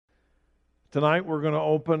Tonight we're going to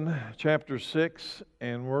open chapter 6,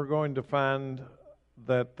 and we're going to find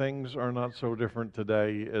that things are not so different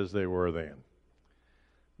today as they were then.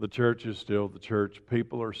 The church is still the church.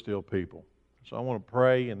 People are still people. So I want to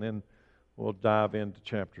pray, and then we'll dive into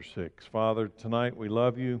chapter 6. Father, tonight we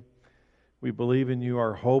love you. We believe in you.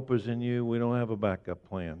 Our hope is in you. We don't have a backup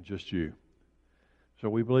plan, just you. So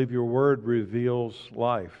we believe your word reveals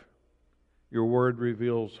life. Your word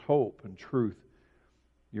reveals hope and truth.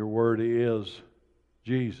 Your word is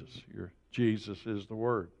Jesus. Jesus is the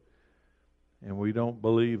word. And we don't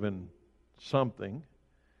believe in something.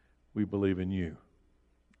 We believe in you.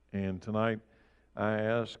 And tonight I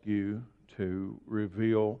ask you to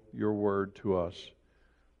reveal your word to us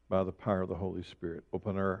by the power of the Holy Spirit.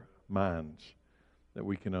 Open our minds that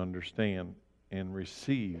we can understand and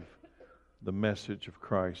receive the message of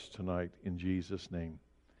Christ tonight. In Jesus' name,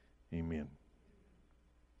 amen.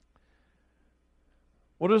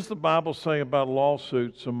 What does the Bible say about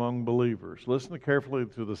lawsuits among believers? Listen carefully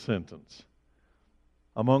to the sentence.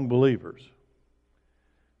 Among believers.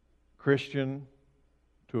 Christian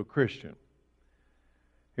to a Christian.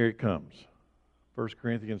 Here it comes. 1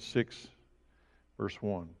 Corinthians 6, verse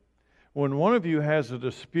 1. When one of you has a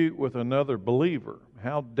dispute with another believer,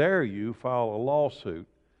 how dare you file a lawsuit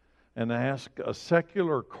and ask a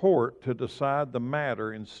secular court to decide the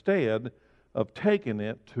matter instead of taking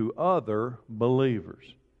it to other believers?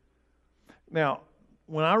 Now,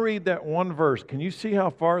 when I read that one verse, can you see how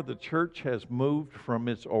far the church has moved from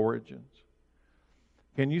its origins?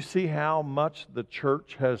 Can you see how much the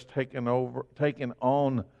church has taken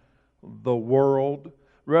on the world?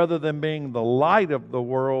 Rather than being the light of the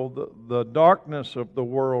world, the darkness of the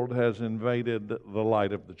world has invaded the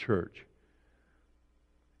light of the church.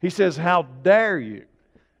 He says, how dare you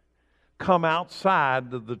come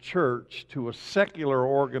outside of the church to a secular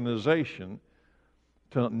organization,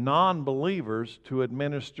 to non-believers, to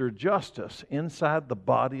administer justice inside the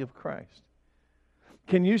body of Christ.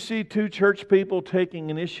 Can you see two church people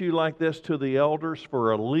taking an issue like this to the elders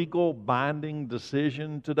for a legal binding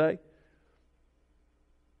decision today?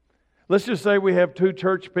 Let's just say we have two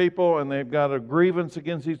church people and they've got a grievance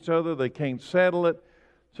against each other. They can't settle it.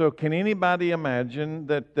 So can anybody imagine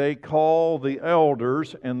that they call the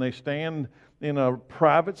elders and they stand in a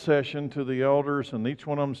private session to the elders and each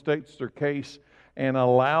one of them states their case and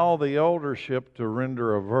allow the eldership to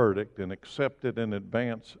render a verdict and accept it in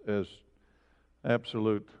advance as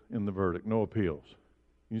absolute in the verdict, no appeals?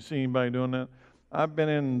 You see anybody doing that? I've been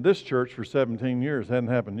in this church for 17 years. It hasn't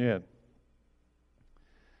happened yet.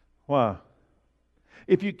 Why?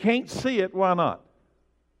 If you can't see it, why not?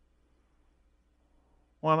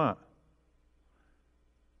 Why not?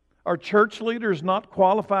 Are church leaders not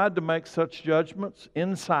qualified to make such judgments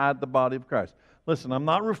inside the body of Christ? Listen, I'm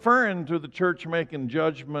not referring to the church making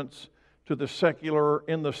judgments to the secular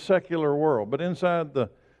world, but inside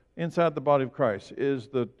the body of Christ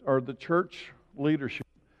are the church leadership,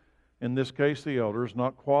 in this case the elders,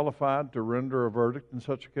 not qualified to render a verdict in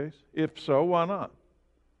such a case? If so, why not?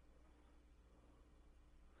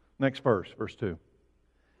 Next verse, verse 2.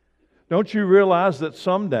 Don't you realize that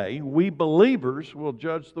someday we believers will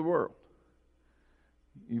judge the world?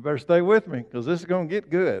 You better stay with me because this is going to get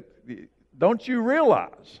good. Don't you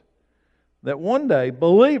realize that one day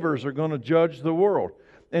believers are going to judge the world?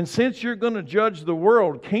 And since you're going to judge the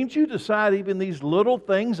world, can't you decide even these little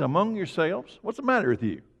things among yourselves? What's the matter with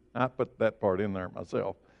you? I put that part in there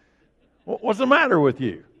myself. What's the matter with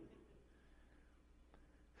you?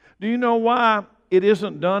 Do you know why it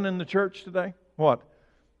isn't done in the church today? What?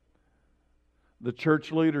 The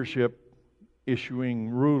church leadership issuing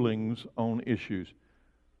rulings on issues.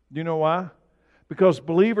 Do you know why? Because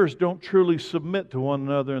believers don't truly submit to one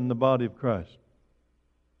another in the body of Christ.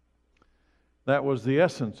 That was the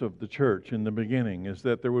essence of the church in the beginning, is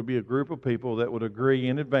that there would be a group of people that would agree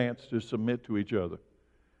in advance to submit to each other.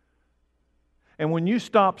 And when you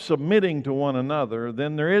stop submitting to one another,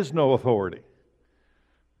 then there is no authority.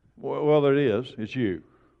 Well, there is. It's you.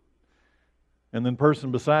 And then the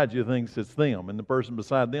person beside you thinks it's them, and the person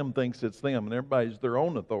beside them thinks it's them, and everybody's their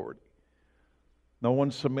own authority. No one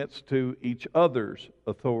submits to each other's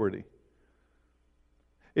authority.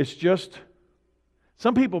 It's just,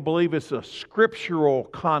 some people believe it's a scriptural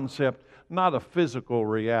concept, not a physical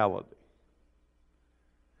reality.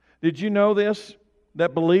 Did you know this?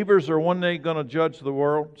 That believers are one day going to judge the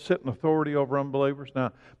world, sit in authority over unbelievers?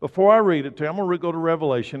 Now, before I read it to you, I'm going to go to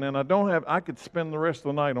Revelation, and I could spend the rest of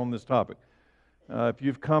the night on this topic. If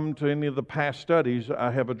you've come to any of the past studies,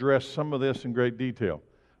 I have addressed some of this in great detail.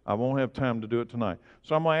 I won't have time to do it tonight.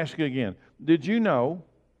 So I'm going to ask you again. Did you know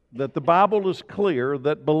that the Bible is clear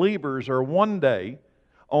that believers are one day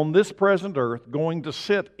on this present earth going to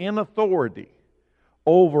sit in authority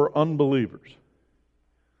over unbelievers.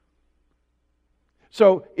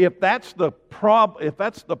 So if that's the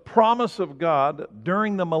promise of God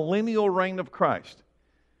during the millennial reign of Christ,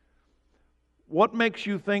 what makes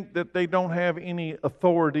you think that they don't have any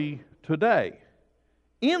authority today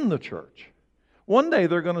in the church? One day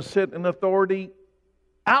they're going to sit in authority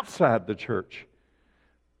outside the church.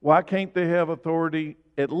 Why can't they have authority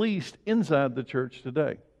at least inside the church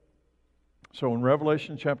today? So in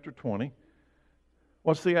Revelation chapter 20,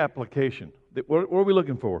 what's the application? What are we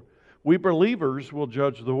looking for? We believers will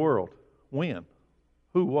judge the world. When?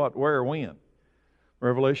 Who, what, where, when?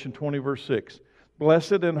 Revelation 20, verse 6.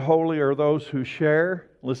 Blessed and holy are those who share,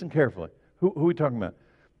 listen carefully, who are we talking about?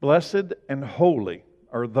 Blessed and holy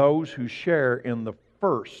are those who share in the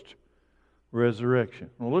first resurrection.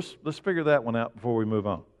 Well, let's figure that one out before we move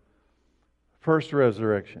on. First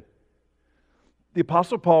resurrection. The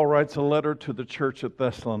Apostle Paul writes a letter to the church at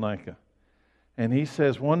Thessalonica. And he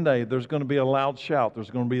says one day there's going to be a loud shout. There's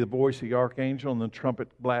going to be the voice of the archangel and the trumpet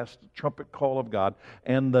blast, trumpet call of God.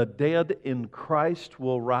 And the dead in Christ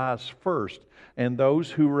will rise first. And those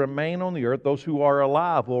who remain on the earth, those who are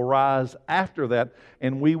alive, will rise after that.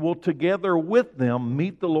 And we will together with them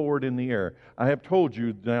meet the Lord in the air. I have told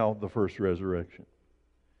you now the first resurrection.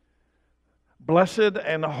 Blessed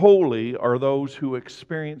and holy are those who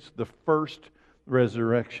experience the first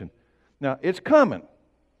resurrection. Now, it's coming.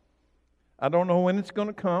 I don't know when it's going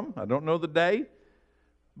to come. I don't know the day.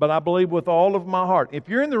 But I believe with all of my heart. If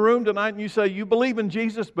you're in the room tonight and you say you believe in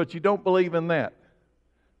Jesus, but you don't believe in that.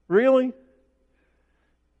 Really?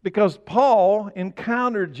 Because Paul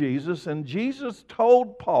encountered Jesus, and Jesus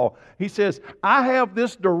told Paul, he says, I have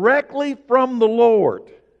this directly from the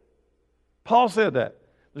Lord. Paul said that.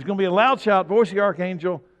 There's going to be a loud shout, voice of the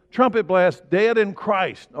archangel, trumpet blast, dead in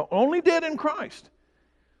Christ. Only dead in Christ.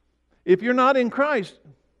 If you're not in Christ,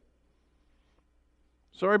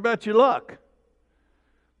 sorry about your luck.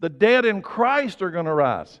 The dead in Christ are going to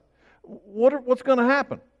rise. What's going to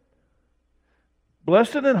happen?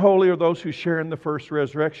 Blessed and holy are those who share in the first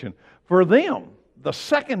resurrection. For them, the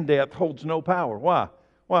second death holds no power. Why?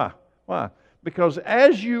 Why? Because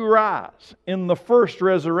as you rise in the first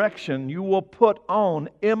resurrection, you will put on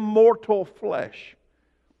immortal flesh.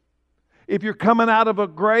 If you're coming out of a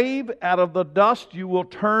grave, out of the dust, you will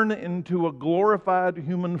turn into a glorified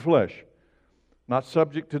human flesh. Not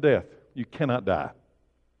subject to death. You cannot die.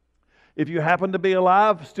 If you happen to be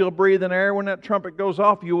alive, still breathing air when that trumpet goes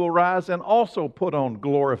off, you will rise and also put on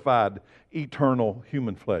glorified, eternal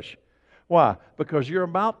human flesh. Why? Because you're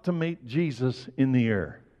about to meet Jesus in the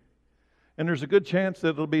air. And there's a good chance that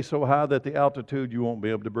it'll be so high that the altitude you won't be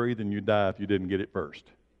able to breathe and you die if you didn't get it first.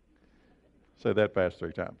 Say that fast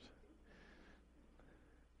 3 times.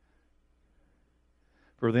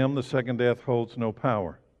 For them the second death holds no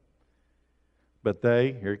power. But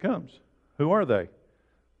they, here it comes. Who are they?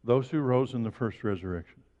 Those who rose in the first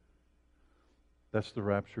resurrection. That's the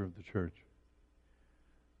rapture of the church.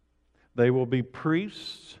 They will be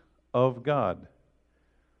priests of God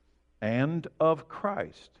and of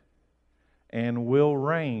Christ and will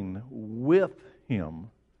reign with Him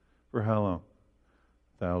for how long?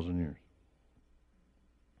 1,000 years.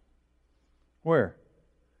 Where?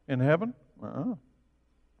 In heaven?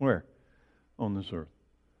 Where? On this earth.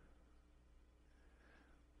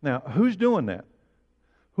 Now, who's doing that?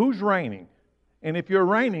 Who's reigning? And if you're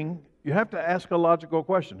reigning, you have to ask a logical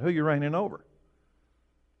question. Who are you reigning over?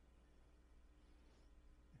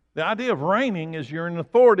 The idea of reigning is you're in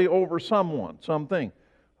authority over someone, something.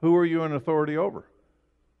 Who are you in authority over?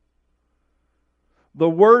 The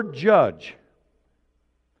word judge.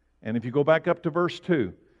 And if you go back up to verse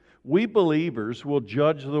 2, we believers will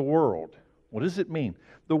judge the world. What does it mean?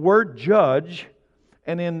 The word judge,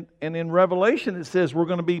 and in Revelation it says we're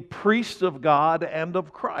going to be priests of God and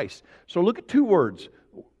of Christ. So look at 2 words.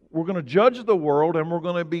 We're going to judge the world and we're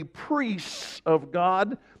going to be priests of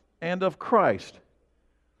God and of Christ.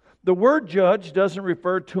 The word judge doesn't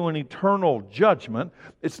refer to an eternal judgment.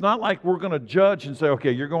 It's not like we're going to judge and say,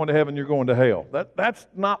 okay, you're going to heaven, you're going to hell. That's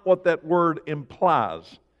not what that word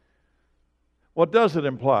implies. What does it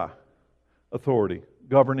imply? Authority,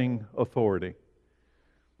 governing authority.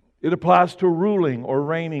 It applies to ruling or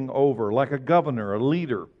reigning over, like a governor, a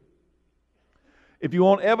leader. If you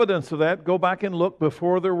want evidence of that, go back and look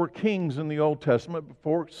before there were kings in the Old Testament.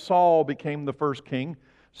 Before Saul became the first king,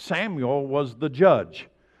 Samuel was the judge.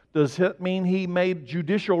 Does that mean he made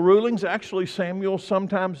judicial rulings? Actually, Samuel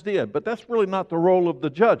sometimes did, but that's really not the role of the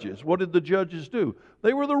judges. What did the judges do?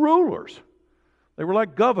 They were the rulers. They were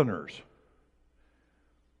like governors.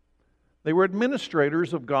 They were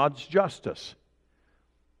administrators of God's justice.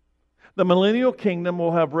 The millennial kingdom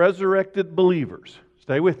will have resurrected believers.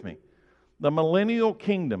 Stay with me. The millennial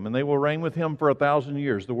kingdom, and they will reign with him for 1,000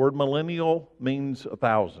 years. The word millennial means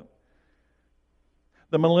 1,000.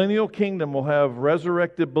 The millennial kingdom will have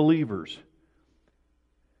resurrected believers.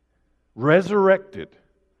 Resurrected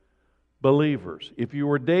believers. If you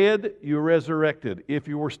were dead, you resurrected. If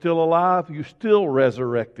you were still alive, you still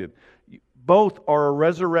resurrected. Both are a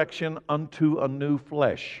resurrection unto a new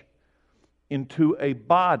flesh, into a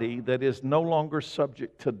body that is no longer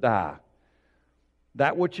subject to die.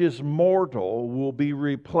 That which is mortal will be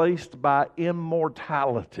replaced by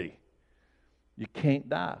immortality. You can't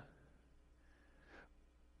die.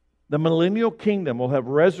 The millennial kingdom will have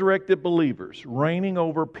resurrected believers reigning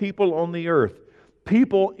over people on the earth,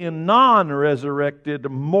 people in non-resurrected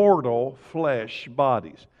mortal flesh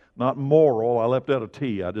bodies. Not moral, I left out a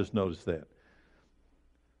T, I just noticed that.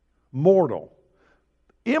 Mortal.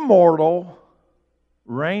 Immortal,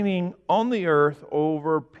 reigning on the earth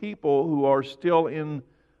over people who are still in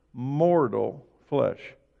mortal flesh.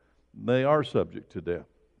 They are subject to death.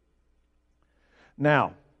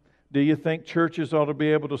 Now, do you think churches ought to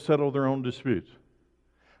be able to settle their own disputes?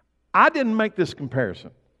 I didn't make this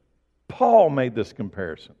comparison. Paul made this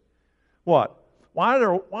comparison. What? Why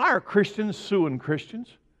are Christians suing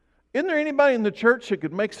Christians? Isn't there anybody in the church that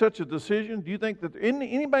could make such a decision? Do you think that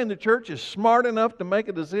anybody in the church is smart enough to make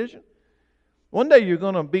a decision? One day you're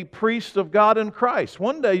going to be priests of God in Christ.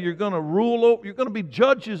 One day you're going to you're going to be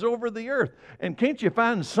judges over the earth. And can't you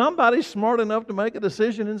find somebody smart enough to make a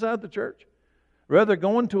decision inside the church? Rather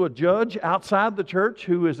going to a judge outside the church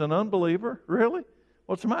who is an unbeliever? Really?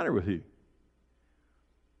 What's the matter with you?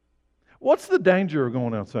 What's the danger of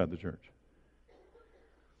going outside the church?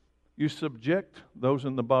 You subject those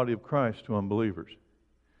in the body of Christ to unbelievers.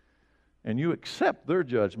 And you accept their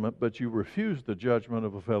judgment, but you refuse the judgment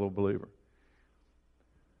of a fellow believer.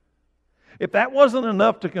 If that wasn't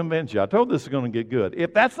enough to convince you, I told this is going to get good.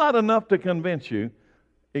 If that's not enough to convince you,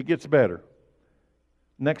 it gets better.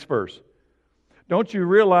 Next verse. Don't you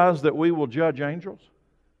realize that we will judge angels?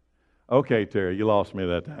 Okay, Terry, you lost me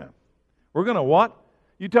that time. We're going to what?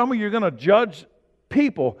 You tell me you're going to judge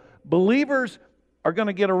people. Believers are going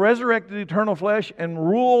to get a resurrected eternal flesh and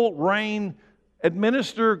rule, reign,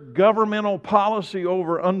 administer governmental policy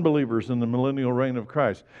over unbelievers in the millennial reign of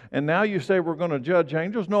Christ. And now you say we're going to judge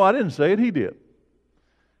angels? No, I didn't say it. He did.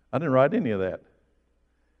 I didn't write any of that.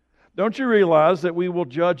 Don't you realize that we will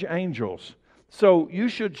judge angels? So you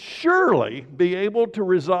should surely be able to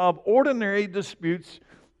resolve ordinary disputes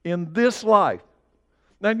in this life.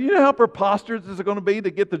 Now, do you know how preposterous it's going to be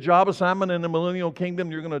to get the job assignment in the millennial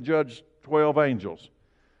kingdom? You're going to judge 12 angels.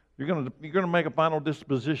 You're going to make a final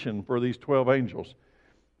disposition for these 12 angels.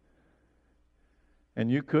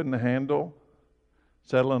 And you couldn't handle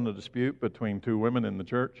settling a dispute between two women in the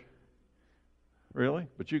church? Really?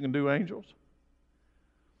 But you can do angels?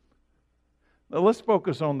 Now let's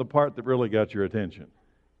focus on the part that really got your attention.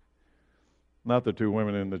 Not the two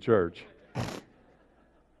women in the church.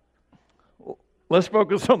 Let's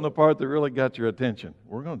focus on the part that really got your attention.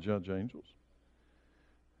 We're going to judge angels.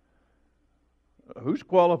 Who's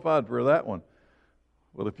qualified for that one?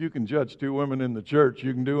 Well, if you can judge two women in the church,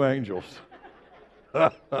 you can do angels.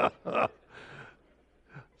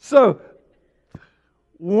 So,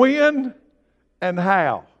 when and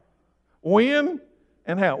how? When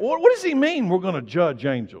and how? What does he mean we're going to judge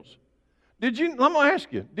angels? I'm going to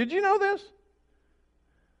ask you, did you know this?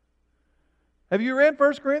 Have you read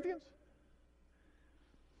 1 Corinthians?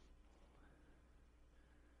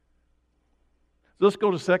 Let's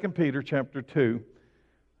go to 2 Peter chapter 2.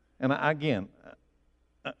 And I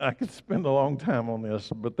could spend a long time on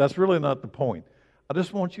this, but that's really not the point. I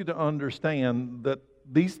just want you to understand that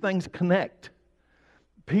these things connect.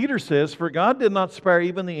 Peter says, "For God did not spare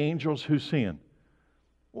even the angels who sin."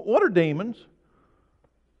 What are demons?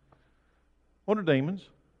 What are demons?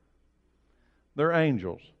 They're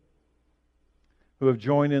angels who have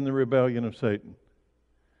joined in the rebellion of Satan.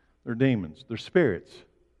 They're demons. They're spirits.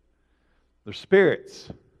 They're spirits.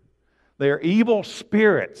 They are evil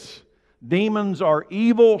spirits. Demons are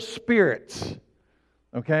evil spirits.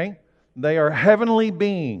 Okay? They are heavenly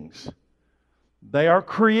beings. They are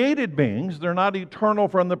created beings. They're not eternal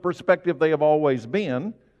from the perspective they have always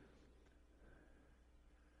been.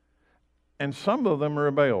 And some of them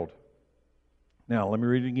rebelled. Now, let me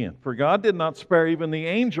read it again. "For God did not spare even the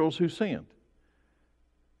angels who sinned.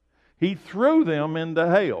 He threw them into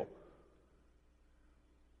hell,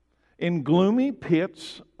 in gloomy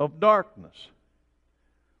pits of darkness,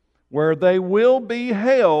 where they will be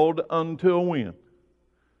held until when?"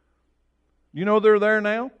 You know they're there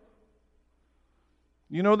now?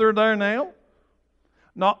 You know they're there now?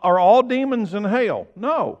 Not, are all demons in hell?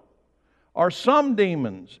 No. Are some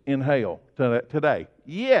demons in hell today?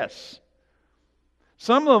 Yes.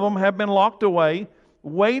 Some of them have been locked away,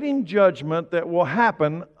 waiting judgment that will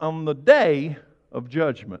happen on the day of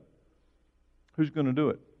judgment. Who's going to do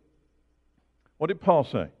it? What did Paul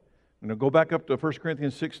say? Go back up to 1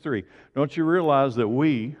 Corinthians 6:3. Don't you realize that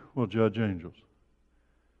we will judge angels?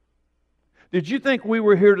 Did you think we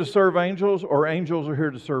were here to serve angels, or angels are here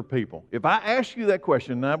to serve people? If I asked you that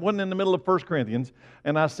question, and I wasn't in the middle of 1 Corinthians,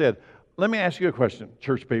 and I said, let me ask you a question,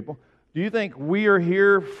 church people. Do you think we are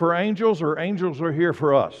here for angels, or angels are here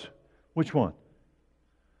for us? Which one?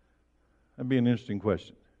 That'd be an interesting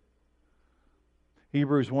question.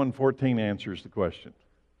 Hebrews 1:14 answers the question.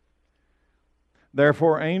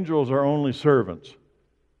 Therefore, angels are only servants.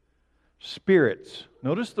 Spirits.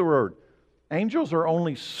 Notice the word. Angels are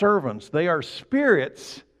only servants. They are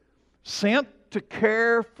spirits sent to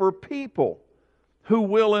care for people who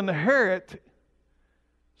will inherit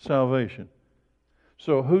salvation.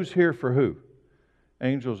 So who's here for who?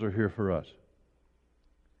 Angels are here for us.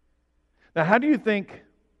 Now, how do you think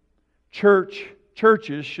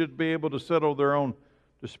churches should be able to settle their own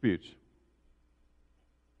disputes?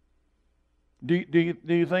 Do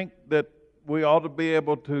you think that we ought to be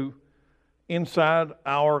able to, inside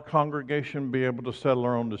our congregation, be able to settle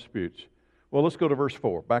our own disputes? Well, let's go to verse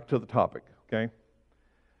 4, back to the topic, okay?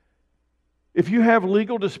 If you have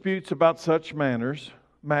legal disputes about such matters,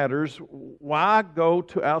 why go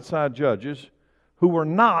to outside judges who were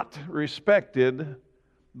not respected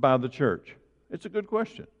by the church? It's a good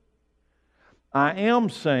question. I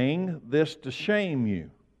am saying this to shame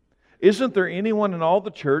you. Isn't there anyone in all the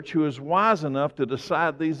church who is wise enough to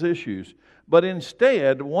decide these issues? But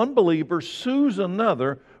instead, one believer sues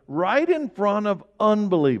another right in front of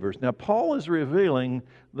unbelievers. Now, Paul is revealing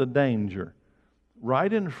the danger.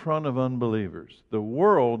 Right in front of unbelievers. The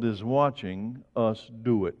world is watching us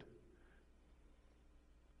do it.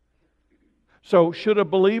 So, should a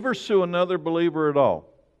believer sue another believer at all?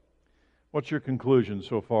 What's your conclusion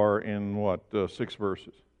so far in 6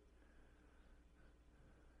 verses?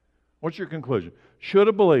 What's your conclusion? Should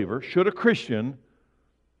a believer, should a Christian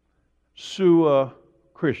sue a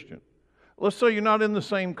Christian? Let's say you're not in the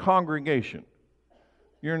same congregation.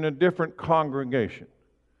 You're in a different congregation.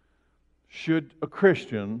 Should a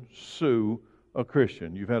Christian sue a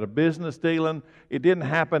Christian? You've had a business dealing. It didn't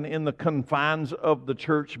happen in the confines of the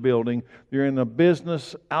church building. You're in a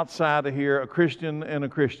business outside of here, a Christian and a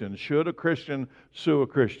Christian. Should a Christian sue a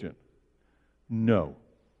Christian? No.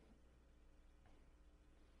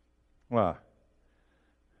 Why?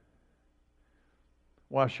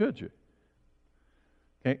 Why should you?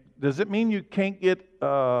 Okay. Does it mean you can't get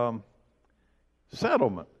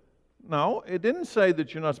settlement? No, it didn't say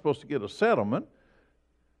that you're not supposed to get a settlement.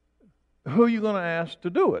 Who are you going to ask to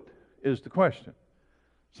do it is the question.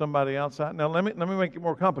 Somebody outside? Now let me make it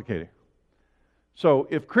more complicated. So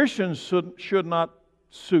if Christians should not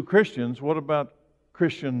sue Christians, what about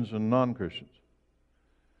Christians and non-Christians?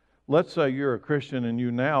 Let's say you're a Christian and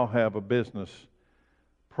you now have a business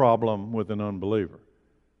problem with an unbeliever.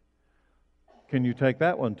 Can you take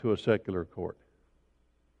that one to a secular court?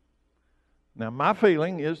 Now, my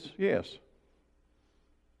feeling is yes.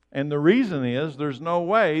 And the reason is there's no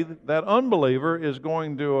way that unbeliever is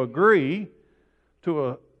going to agree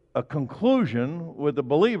to a conclusion with a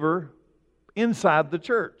believer inside the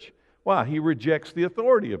church. Why? He rejects the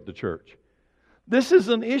authority of the church. This is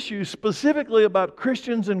an issue specifically about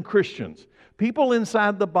Christians and Christians, people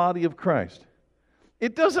inside the body of Christ.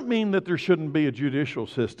 It doesn't mean that there shouldn't be a judicial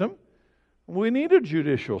system. We need a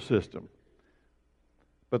judicial system.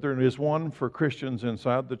 But there is one for Christians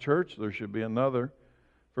inside the church. There should be another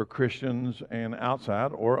for Christians and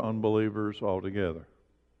outside, or unbelievers altogether.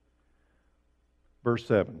 Verse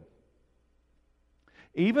 7.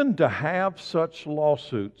 Even to have such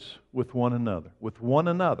lawsuits with one another. With one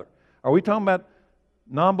another. Are we talking about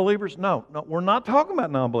non-believers? No, we're not talking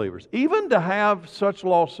about non-believers. Even to have such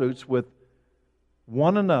lawsuits with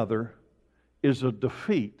one another is a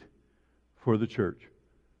defeat for the church.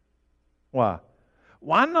 Why?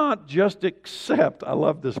 Why not just accept, I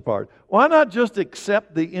love this part, why not just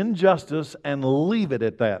accept the injustice and leave it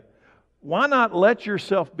at that? Why not let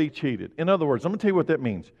yourself be cheated? In other words, let me tell you what that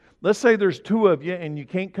means. Let's say there's two of you and you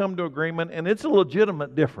can't come to agreement, and it's a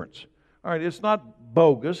legitimate difference. All right, it's not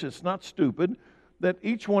bogus, it's not stupid, that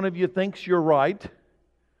each one of you thinks you're right.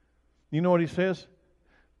 You know what he says?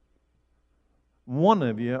 One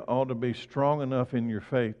of you ought to be strong enough in your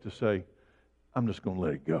faith to say, I'm just going to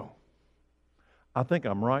let it go. I think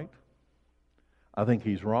I'm right. I think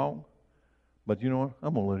he's wrong. But you know what?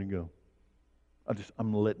 I'm going to let it go.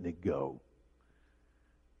 I'm letting it go.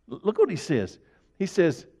 Look what he says. He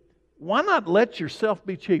says, why not let yourself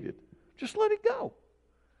be cheated? Just let it go.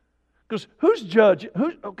 Because who's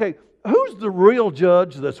the real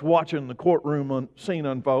judge that's watching the courtroom scene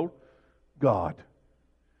unfold? God.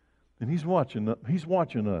 And He's watching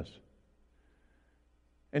us.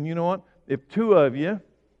 And you know what? If two of you,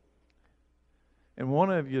 and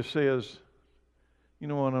one of you says, you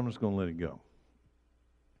know what, I'm just going to let it go.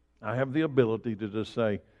 I have the ability to just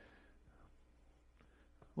say,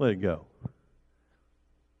 let it go.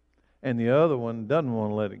 And the other one doesn't want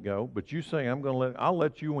to let it go, but you say, I'll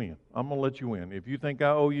let you win. I'm going to let you win. If you think I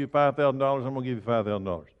owe you $5,000, I'm going to give you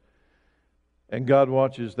 $5,000. And God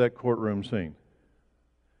watches that courtroom scene.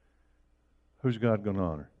 Who's God going to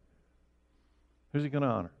honor? Who's He going to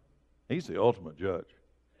honor? He's the ultimate judge.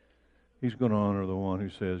 He's going to honor the one who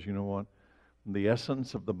says, you know what? The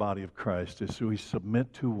essence of the body of Christ is we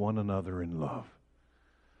submit to one another in love.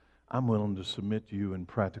 I'm willing to submit to you in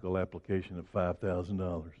practical application of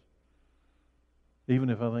 $5,000.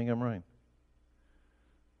 Even if I think I'm right.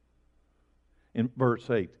 In verse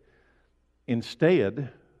 8,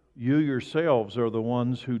 instead, you yourselves are the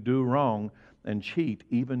ones who do wrong and cheat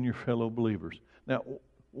even your fellow believers. Now,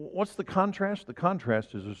 what's the contrast? The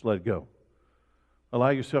contrast is just let it go. Allow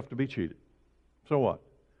yourself to be cheated. So what?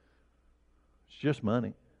 It's just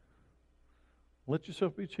money. Let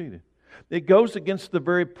yourself be cheated. It goes against the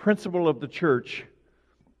very principle of the church.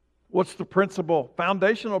 What's the principle,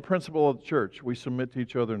 foundational principle of the church? We submit to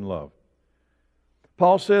each other in love.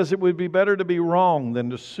 Paul says it would be better to be wrong than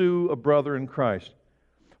to sue a brother in Christ.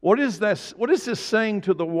 What is this saying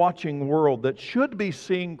to the watching world that should be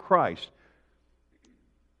seeing Christ?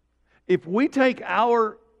 If we take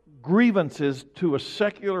our grievances to a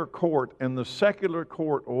secular court and the secular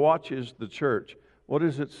court watches the church, what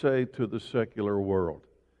does it say to the secular world?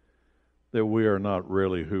 That we are not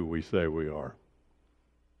really who we say we are.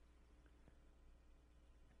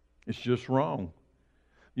 It's just wrong.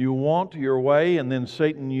 You want your way, and then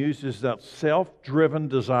Satan uses that self-driven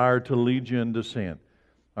desire to lead you into sin.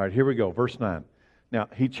 All right, here we go, verse 9. Now,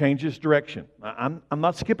 he changes direction. I'm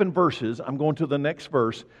not skipping verses. I'm going to the next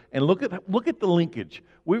verse. And look at the linkage.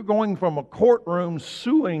 We're going from a courtroom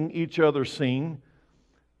suing each other scene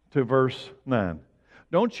to verse 9.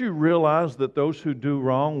 Don't you realize that those who do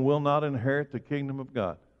wrong will not inherit the kingdom of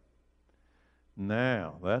God?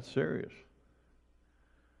 Now, that's serious.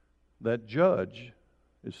 That judge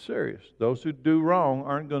is serious. Those who do wrong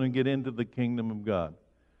aren't going to get into the kingdom of God.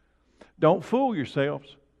 Don't fool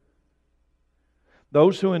yourselves.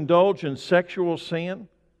 Those who indulge in sexual sin,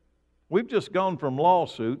 we've just gone from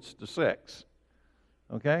lawsuits to sex.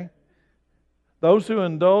 Okay? Those who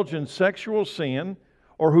indulge in sexual sin,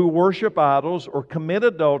 or who worship idols, or commit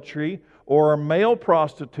adultery, or are male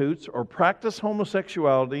prostitutes, or practice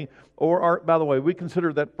homosexuality, or are, by the way, we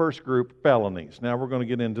consider that first group felonies. Now we're going to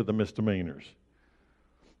get into the misdemeanors.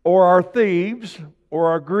 Or are thieves, or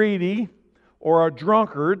are greedy, or are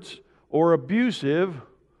drunkards, or abusive,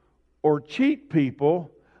 or cheat people,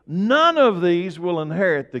 none of these will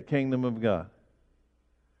inherit the kingdom of God.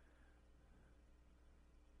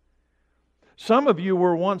 Some of you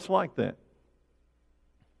were once like that.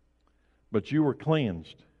 But you were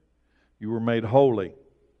cleansed. You were made holy.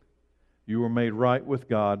 You were made right with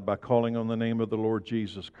God by calling on the name of the Lord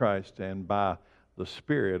Jesus Christ and by the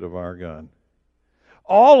Spirit of our God.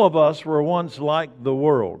 All of us were once like the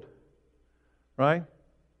world. Right?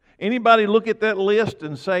 Anybody look at that list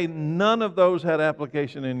and say none of those had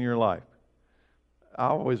application in your life? I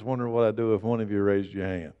always wonder what I'd do if one of you raised your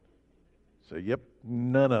hand. Say, yep,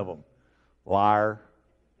 none of them. Liar.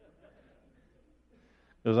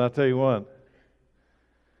 Because I tell you what,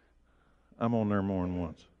 I'm on there more than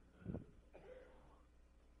once.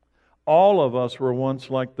 All of us were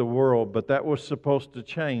once like the world, but that was supposed to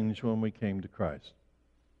change when we came to Christ.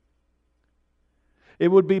 It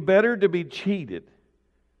would be better to be cheated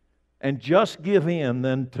and just give in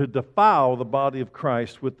than to defile the body of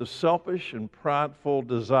Christ with the selfish and prideful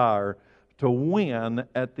desire to win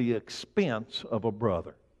at the expense of a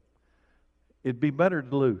brother. It'd be better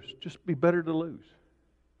to lose. Just be better to lose.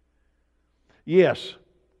 Yes,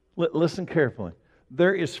 listen carefully.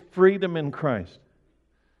 There is freedom in Christ.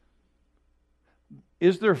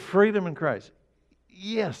 Is there freedom in Christ?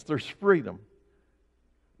 Yes, there's freedom.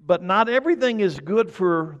 But not everything is good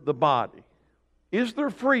for the body. Is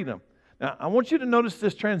there freedom? Now, I want you to notice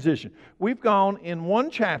this transition. We've gone in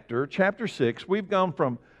one chapter, chapter 6, we've gone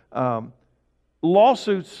from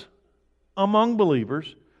lawsuits among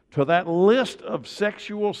believers to that list of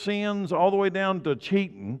sexual sins all the way down to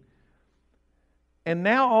cheating. And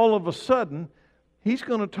now all of a sudden, he's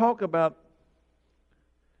going to talk about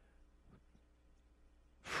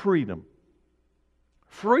freedom.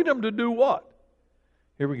 Freedom to do what?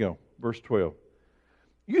 Here we go, verse 12.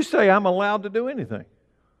 You say I'm allowed to do anything.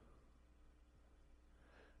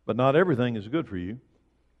 But not everything is good for you.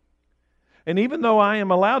 And even though I am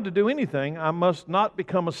allowed to do anything, I must not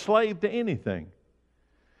become a slave to anything.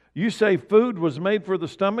 You say food was made for the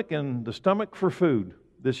stomach and the stomach for food.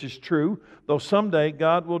 This is true, though someday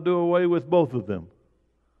God will do away with both of them.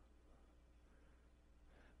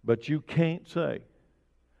 But you can't say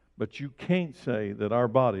that our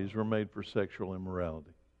bodies were made for sexual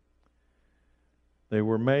immorality. They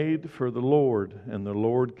were made for the Lord, and the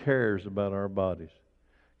Lord cares about our bodies.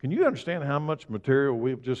 Can you understand how much material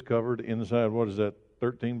we've just covered inside,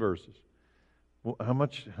 13 verses?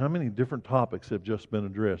 How many different topics have just been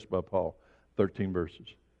addressed by Paul? 13 verses.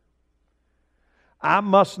 I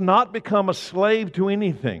must not become a slave to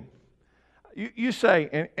anything. You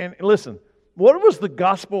say, and listen, what was the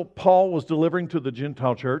gospel Paul was delivering to the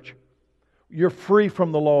Gentile church? You're free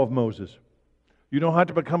from the law of Moses. You don't have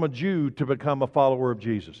to become a Jew to become a follower of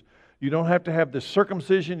Jesus. You don't have to have this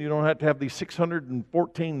circumcision. You don't have to have these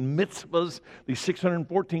 614 mitzvahs, these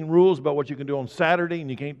 614 rules about what you can do on Saturday and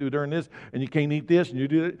you can't do during this and you can't eat this and you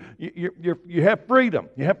do it. You have freedom.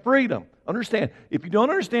 You have freedom. Understand, if you don't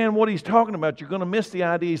understand what he's talking about, you're going to miss the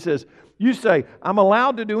idea. He says, you say, I'm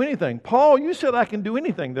allowed to do anything. Paul, you said I can do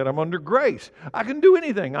anything, that I'm under grace. I can do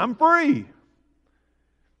anything. I'm free.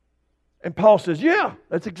 And Paul says, yeah,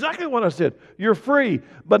 that's exactly what I said. You're free,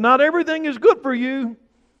 but not everything is good for you.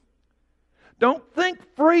 Don't think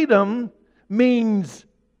freedom means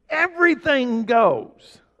everything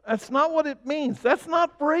goes. That's not what it means. That's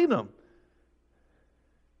not freedom.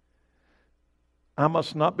 I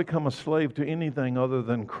must not become a slave to anything other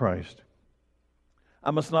than Christ.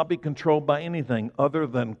 I must not be controlled by anything other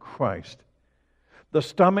than Christ. The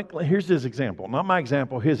stomach, here's his example, not my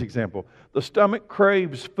example, his example. The stomach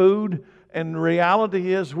craves food, and the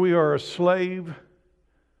reality is we are a slave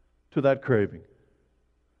to that craving.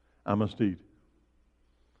 I must eat.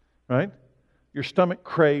 Right? Your stomach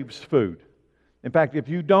craves food. In fact, if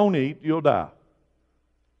you don't eat, you'll die.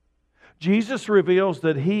 Jesus reveals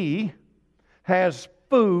that He has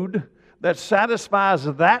food that satisfies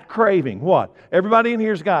that craving. What? Everybody in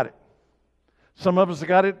here's got it. Some of us have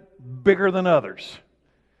got it bigger than others.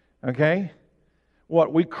 Okay?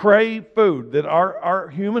 What? We crave food, that our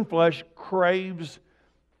human flesh craves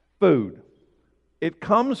food. It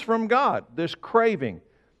comes from God, this craving.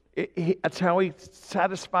 That's how He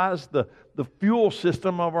satisfies the fuel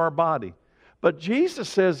system of our body. But Jesus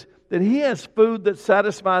says that He has food that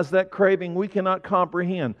satisfies that craving we cannot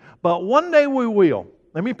comprehend. But one day we will.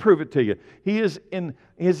 Let me prove it to you. He is in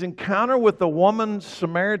his encounter with the woman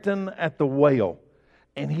Samaritan at the well.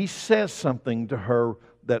 And He says something to her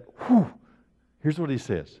that, here's what He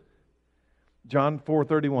says. John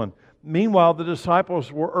 4:31. Meanwhile, the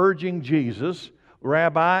disciples were urging Jesus,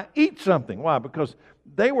 Rabbi, eat something. Why? Because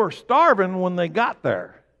they were starving when they got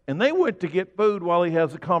there. And they went to get food while He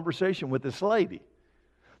has a conversation with this lady.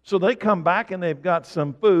 So they come back and they've got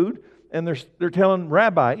some food. And they're telling,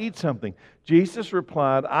 Rabbi, eat something. Jesus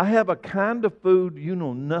replied, I have a kind of food you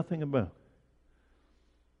know nothing about.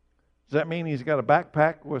 Does that mean He's got a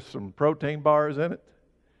backpack with some protein bars in it?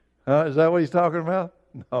 Is that what He's talking about?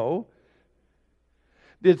 No.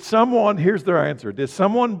 Here's their answer. Did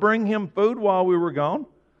someone bring Him food while we were gone?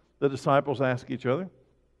 The disciples asked each other.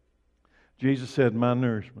 Jesus said, my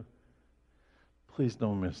nourishment. Please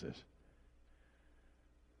don't miss this.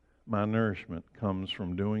 My nourishment comes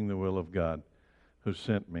from doing the will of God who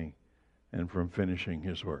sent me and from finishing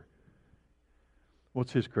His work.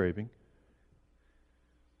 What's His craving?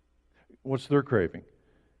 What's their craving?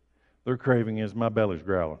 Their craving is my belly's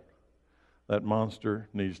growling. That monster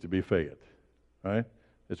needs to be fed. Right?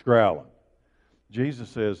 It's growling. Jesus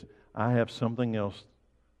says, I have something else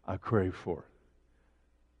I crave for.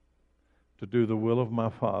 To do the will of my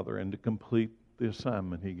Father and to complete the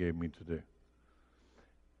assignment He gave me to do.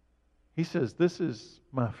 He says, this is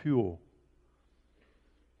my fuel.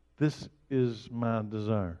 This is my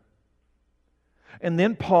desire. And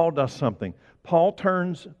then Paul does something. Paul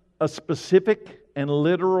turns a specific and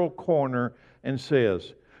literal corner and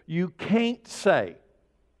says, you can't say,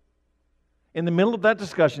 in the middle of that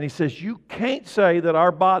discussion, he says, you can't say that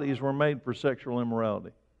our bodies were made for sexual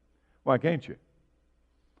immorality. Why can't you?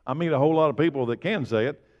 I meet a whole lot of people that can say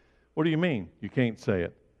it. What do you mean you can't say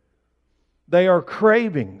it? They are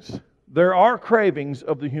cravings. There are cravings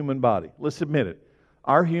of the human body. Let's admit it.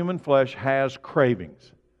 Our human flesh has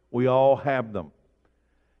cravings. We all have them.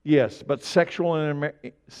 Yes, but sexual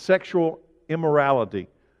immorality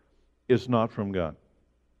is not from God.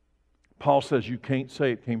 Paul says you can't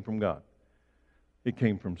say it came from God. It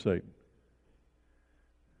came from Satan.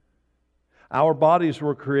 Our bodies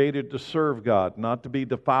were created to serve God, not to be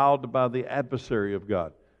defiled by the adversary of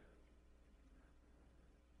God.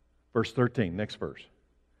 Verse 13, next verse.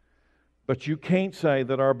 But you can't say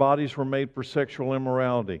that our bodies were made for sexual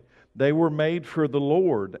immorality. They were made for the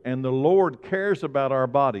Lord, and the Lord cares about our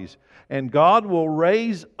bodies. And God will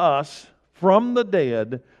raise us from the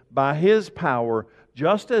dead by His power,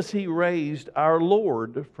 just as He raised our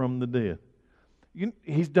Lord from the dead.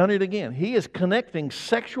 He's done it again. He is connecting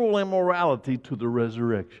sexual immorality to the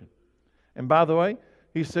resurrection. And by the way,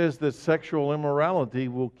 He says that sexual immorality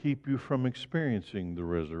will keep you from experiencing the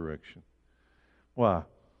resurrection. Why?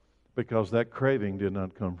 Because that craving did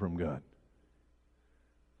not come from God.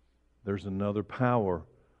 There's another power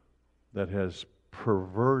that has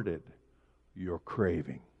perverted your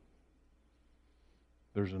craving.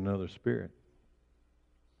 There's another spirit.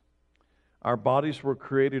 Our bodies were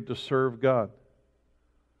created to serve God.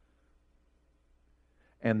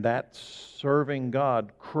 And that serving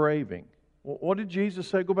God, craving. What did Jesus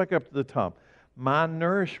say? Go back up to the top. My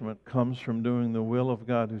nourishment comes from doing the will of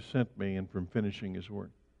God who sent me and from finishing His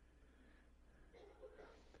work.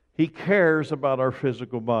 He cares about our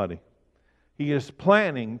physical body. He is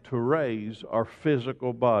planning to raise our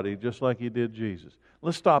physical body just like He did Jesus.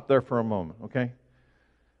 Let's stop there for a moment, okay?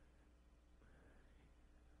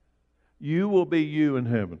 You will be you in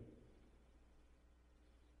heaven.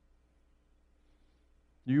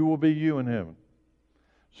 You will be you in heaven.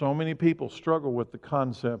 So many people struggle with the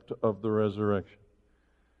concept of the resurrection.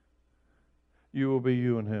 You will be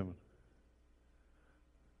you in heaven.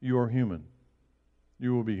 You are human.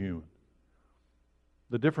 You will be human.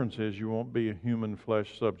 The difference is you won't be a human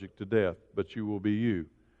flesh subject to death, but you will be you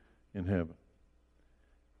in heaven.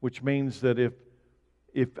 Which means that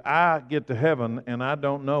if I get to heaven and I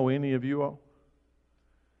don't know any of you all,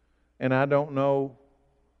 and I don't know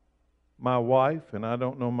my wife, and I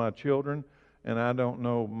don't know my children, and I don't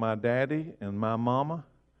know my daddy and my mama,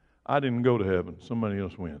 I didn't go to heaven. Somebody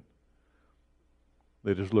else went.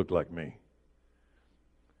 They just look like me.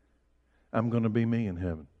 I'm going to be me in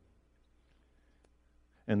heaven.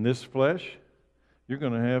 And this flesh, you're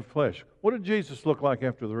going to have flesh. What did Jesus look like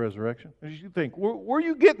after the resurrection? As you think, where are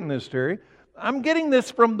you getting this, Terry? I'm getting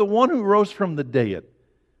this from the one who rose from the dead.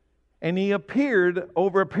 And He appeared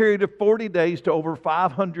over a period of 40 days to over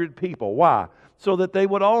 500 people. Why? So that they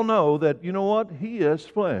would all know that, you know what? He is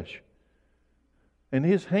flesh. And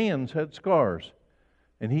His hands had scars.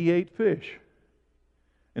 And He ate fish.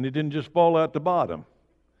 And it didn't just fall out the bottom.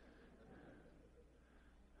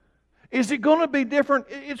 Is it going to be different?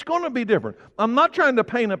 It's going to be different. I'm not trying to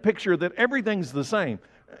paint a picture that everything's the same.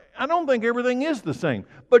 I don't think everything is the same.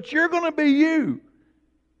 But you're going to be you.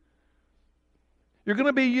 You're going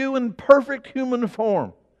to be you in perfect human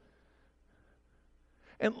form.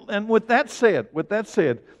 And with that said,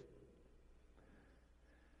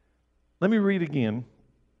 let me read again,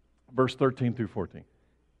 verse 13 through 14.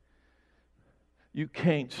 You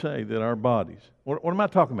can't say that our bodies... What am I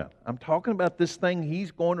talking about? I'm talking about this thing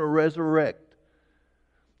He's going to resurrect.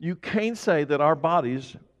 You can't say that our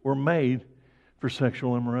bodies were made for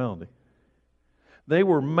sexual immorality. They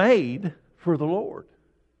were made for the Lord.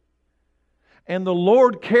 And the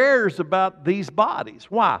Lord cares about these bodies.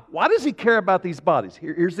 Why? Why does He care about these bodies?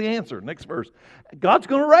 Here's the answer. Next verse. God's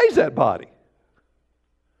going to raise that body.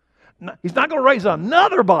 He's not going to raise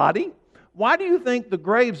another body. Why do you think the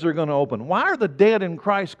graves are going to open? Why are the dead in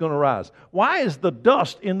Christ going to rise? Why is the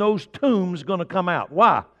dust in those tombs going to come out?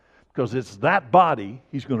 Why? Because it's that body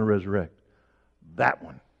He's going to resurrect. That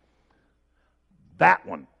one. That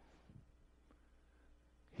one.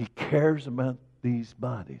 He cares about these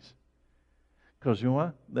bodies. Because you know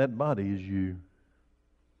what? That body is you.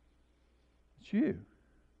 It's you.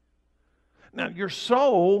 Now, your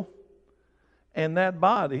soul and that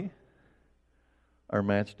body are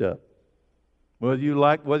matched up. Whether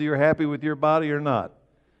you're happy with your body or not.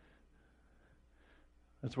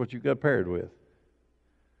 That's what you got paired with.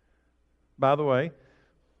 By the way,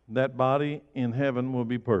 that body in heaven will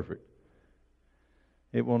be perfect.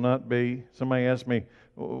 It will not be... Somebody asked me,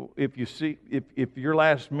 if your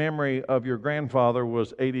last memory of your grandfather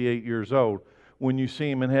was 88 years old, when you see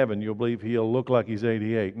him in heaven, you'll believe he'll look like he's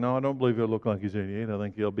 88. No, I don't believe he'll look like he's 88. I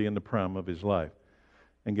think he'll be in the prime of his life.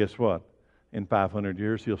 And guess what? In 500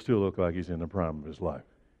 years, he'll still look like he's in the prime of his life.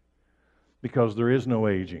 Because there is no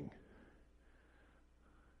aging.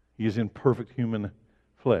 He is in perfect human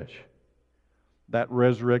flesh. That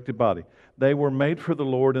resurrected body. They were made for the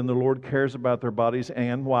Lord, and the Lord cares about their bodies.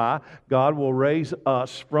 And why? God will raise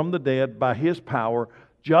us from the dead by His power,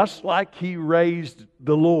 just like He raised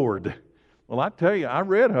the Lord. Well, I tell you, I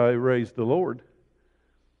read how He raised the Lord.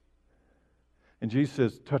 And Jesus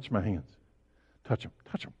says, touch my hands. Touch them.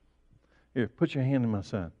 Touch them. Here, put your hand in my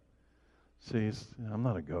side. See, I'm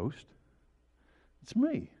not a ghost. It's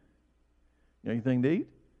me. You got anything to eat?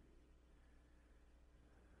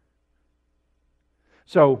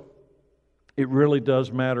 So, it really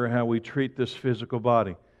does matter how we treat this physical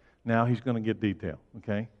body. Now he's going to get detail,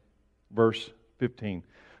 okay? Verse 15.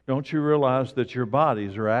 Don't you realize that your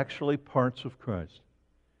bodies are actually parts of Christ?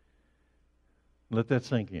 Let that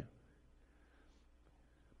sink in.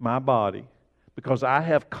 My body, because I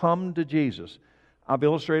have come to Jesus. I've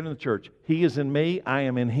illustrated in the church. He is in me, I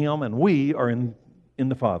am in Him, and we are in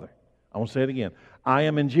the Father. I want to say it again. I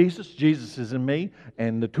am in Jesus, Jesus is in me,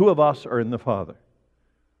 and the two of us are in the Father.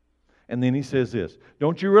 And then he says this,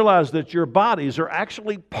 don't you realize that your bodies are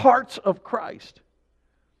actually parts of Christ?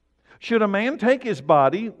 Should a man take his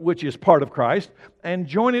body, which is part of Christ, and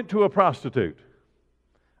join it to a prostitute?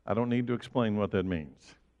 I don't need to explain what that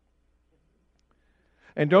means.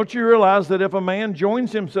 And don't you realize that if a man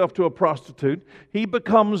joins himself to a prostitute, he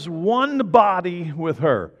becomes one body with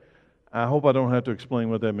her? I hope I don't have to explain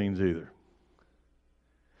what that means either.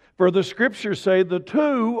 For the Scriptures say the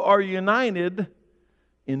two are united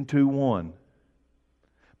into one.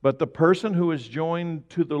 But the person who is joined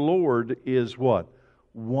to the Lord is what?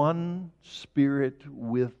 One spirit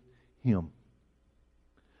with Him.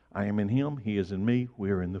 I am in Him, He is in me,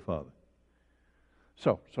 we are in the Father.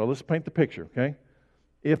 So let's paint the picture, okay?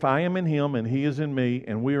 If I am in Him and He is in me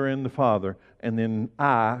and we are in the Father, and then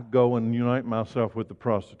I go and unite myself with the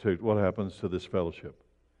prostitute, what happens to this fellowship?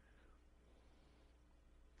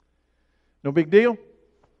 No big deal?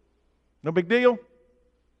 No big deal?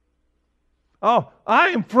 Oh, I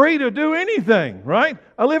am free to do anything, right?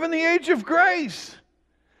 I live in the age of grace.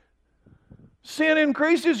 Sin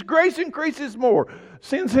increases, grace increases more.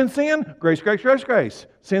 Sin, sin, sin, grace, grace, grace, grace.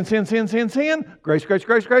 Sin, sin, sin, sin, sin, grace, grace,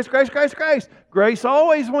 grace, grace, grace, grace, grace. Grace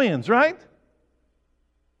always wins, right?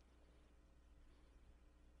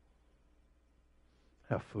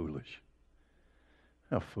 How foolish.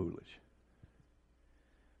 How foolish.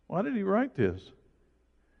 Why did he write this?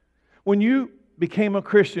 When you became a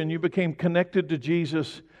Christian, you became connected to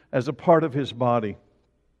Jesus as a part of His body.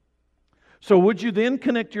 So would you then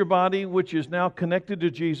connect your body, which is now connected to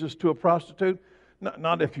Jesus, to a prostitute?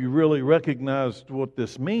 Not if you really recognized what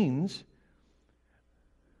this means.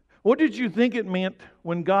 What did you think it meant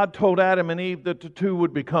when God told Adam and Eve that the two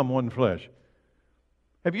would become one flesh?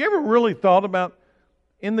 Have you ever really thought about,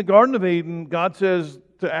 in the Garden of Eden, God says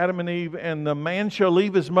to Adam and Eve, and the man shall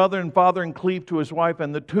leave his mother and father and cleave to his wife,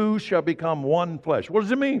 and the two shall become one flesh. What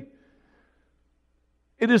does it mean?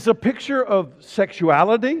 It is a picture of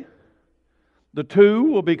sexuality. The two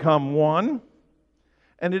will become one.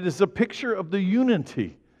 And it is a picture of the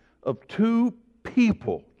unity of two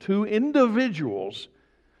people, two individuals,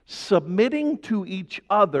 submitting to each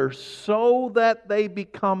other so that they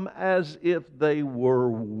become as if they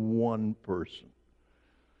were one person.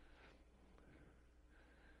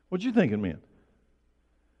 What do you think it meant?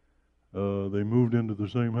 They moved into the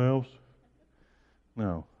same house?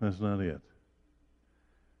 No, that's not it.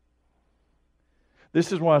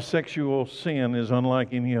 This is why sexual sin is unlike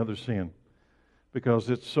any other sin, because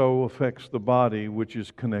it so affects the body which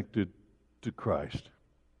is connected to Christ.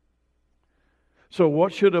 So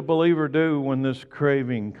what should a believer do when this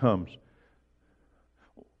craving comes?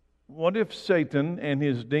 What if Satan and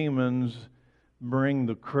his demons bring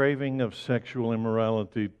the craving of sexual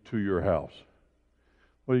immorality to your house?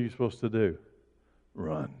 What are you supposed to do?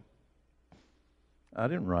 Run. I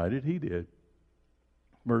didn't write it, he did.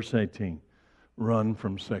 Verse 18, run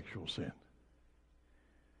from sexual sin.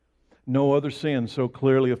 No other sin so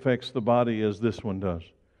clearly affects the body as this one does.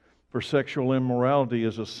 For sexual immorality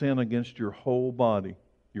is a sin against your whole body,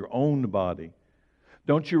 your own body.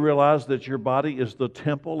 Don't you realize that your body is the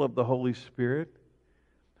temple of the Holy Spirit,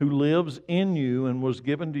 who lives in you and was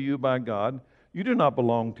given to you by God? You do not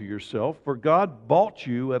belong to yourself, for God bought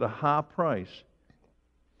you at a high price.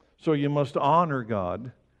 So you must honor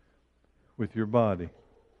God with your body.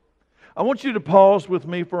 I want you to pause with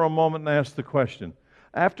me for a moment and ask the question.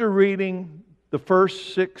 After reading the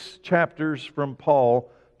first 6 chapters from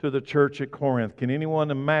Paul to the church at Corinth, can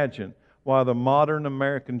anyone imagine why the modern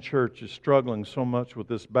American church is struggling so much with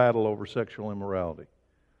this battle over sexual immorality?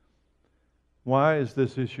 Why is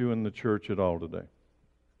this issue in the church at all today?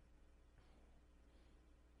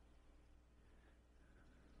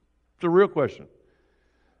 It's a real question.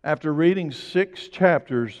 After reading 6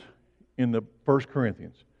 chapters in the 1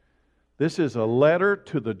 Corinthians, this is a letter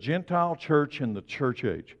to the Gentile church in the church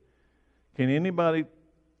age. Can anybody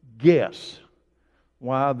guess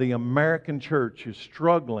why the American church is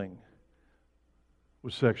struggling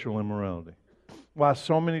with sexual immorality? why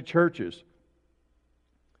so many churches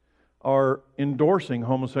are endorsing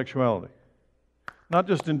homosexuality. Not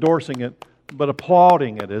just endorsing it, but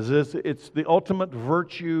applauding it. It's the ultimate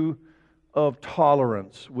virtue of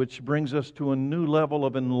tolerance, which brings us to a new level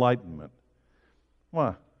of enlightenment.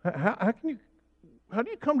 Why? How do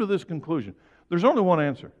you come to this conclusion? There's only one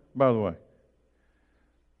answer, by the way.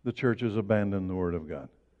 The church has abandoned the Word of God.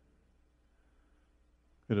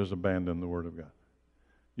 It has abandoned the Word of God.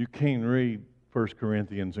 You can't read 1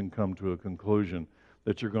 Corinthians and come to a conclusion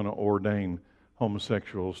that you're going to ordain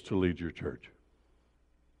homosexuals to lead your church.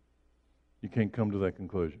 You can't come to that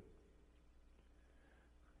conclusion.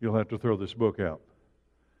 You'll have to throw this book out.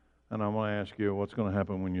 And I'm going to ask you, what's going to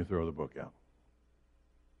happen when you throw the book out?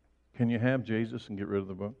 Can you have Jesus and get rid of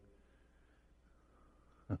the book?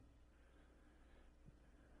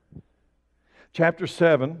 Chapter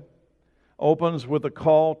 7 opens with a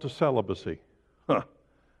call to celibacy.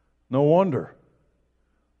 No wonder.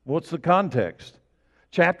 What's the context?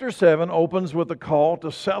 Chapter 7 opens with a call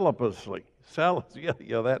to celibacy.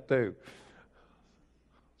 Yeah, that too.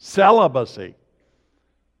 Celibacy.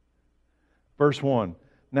 Verse 1.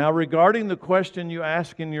 Now, regarding the question you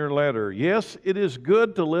ask in your letter, yes, it is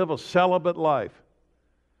good to live a celibate life.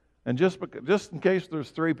 And just in case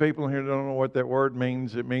there's 3 people here that don't know what that word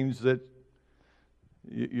means, it means that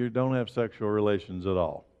you don't have sexual relations at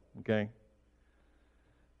all. Okay?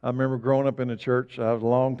 I remember growing up in the church, I was a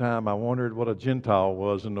long time, I wondered what a Gentile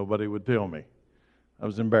was and nobody would tell me. I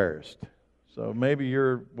was embarrassed. So maybe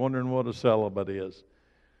you're wondering what a celibate is.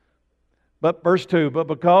 But verse 2, but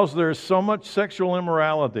because there is so much sexual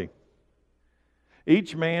immorality,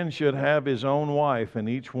 each man should have his own wife and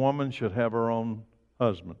each woman should have her own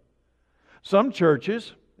husband. Some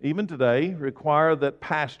churches, even today, require that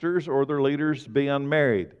pastors or their leaders be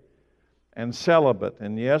unmarried and celibate.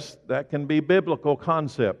 And yes, that can be a biblical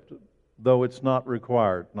concept, though it's not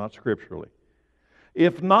required, not scripturally.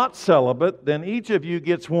 If not celibate, then each of you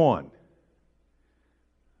gets one.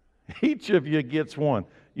 Each of you gets one.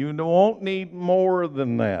 You won't need more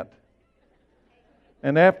than that.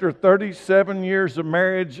 And after 37 years of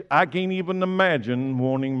marriage, I can't even imagine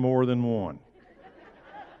wanting more than one.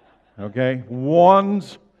 Okay?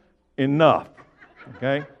 One's enough.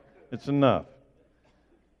 Okay? It's enough.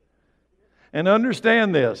 And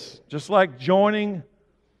understand this, just like joining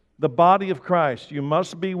the body of Christ, you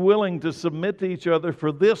must be willing to submit to each other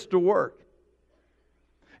for this to work.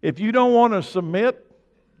 If you don't want to submit,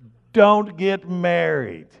 don't get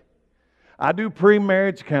married. I do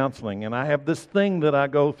pre-marriage counseling, and I have this thing that I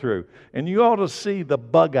go through. And you ought to see the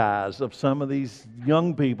bug eyes of some of these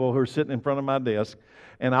young people who are sitting in front of my desk.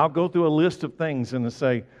 And I'll go through a list of things and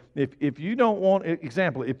say, if you don't want,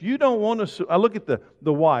 example, if you don't want to, I look at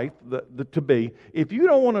the wife, the to-be, if you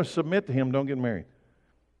don't want to submit to him, don't get married.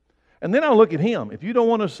 And then I'll look at him. If you don't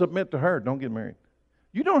want to submit to her, don't get married.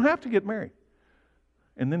 You don't have to get married.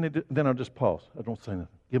 And then I'll just pause. I don't say nothing.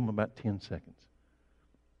 Give them about 10 seconds.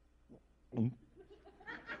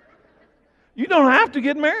 You don't have to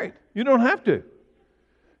get married. You don't have to.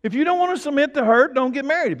 If you don't want to submit to her, don't get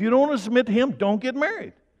married. If you don't want to submit to him, don't get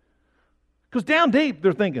married. Because down deep,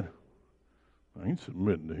 they're thinking, I ain't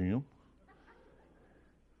submitting to him.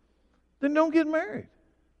 Then don't get married.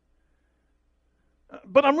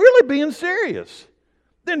 But I'm really being serious.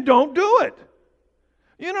 Then don't do it.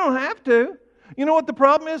 You don't have to. You know what the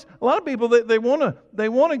problem is? A lot of people, they want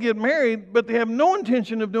to get married, but they have no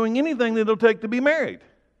intention of doing anything that it'll take to be married.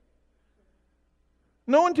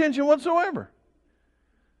 No intention whatsoever.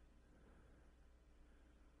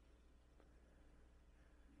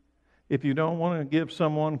 If you don't want to give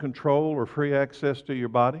someone control or free access to your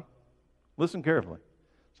body, listen carefully.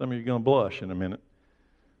 Some of you are going to blush in a minute.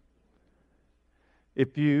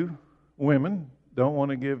 If you, women, don't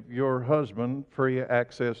want to give your husband free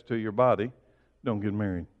access to your body, don't get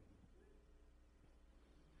married.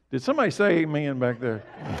 Did somebody say amen back there?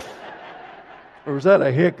 Or was that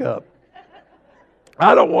a hiccup?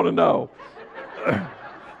 I don't want to know.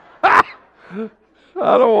 I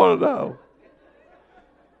don't want to know.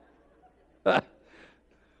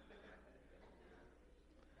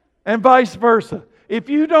 And vice versa. If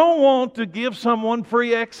you don't want to give someone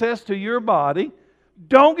free access to your body,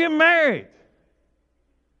 don't get married.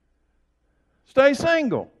 Stay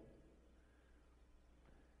single.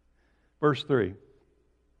 Verse 3.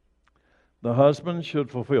 The husband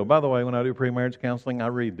should fulfill. By the way, when I do pre-marriage counseling, I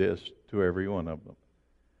read this to every one of them.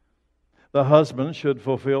 The husband should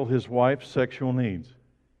fulfill his wife's sexual needs.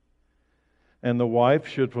 And the wife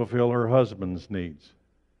should fulfill her husband's needs.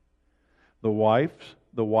 The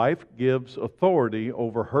wife gives authority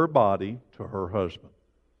over her body to her husband.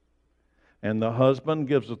 And the husband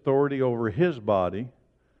gives authority over his body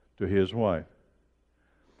to his wife.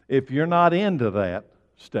 If you're not into that,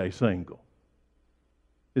 stay single.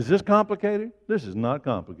 Is this complicated? This is not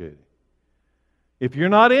complicated. If you're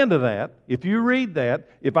not into that, if you read that,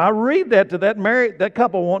 if I read that to that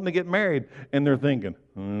couple wanting to get married, and they're thinking,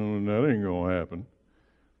 that ain't going to happen,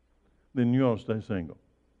 then you ought to stay single.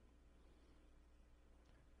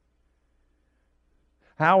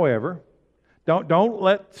 However, don't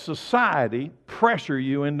let society pressure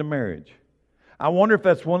you into marriage. I wonder if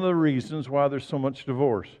that's one of the reasons why there's so much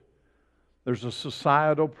divorce. There's a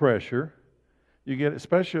societal pressure. You get,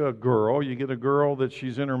 especially a girl, you get a girl that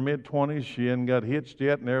she's in her mid-20s, she hasn't got hitched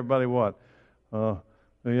yet, and everybody what? Yeah,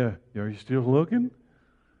 are you still looking?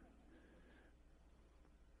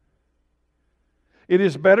 It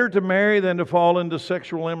is better to marry than to fall into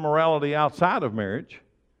sexual immorality outside of marriage.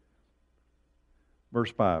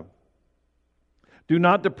 Verse 5. Do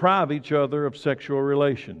not deprive each other of sexual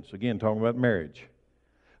relations. Again, talking about marriage.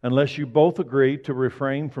 Unless you both agree to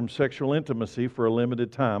refrain from sexual intimacy for a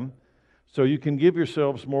limited time, so you can give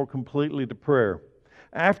yourselves more completely to prayer.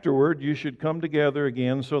 Afterward, you should come together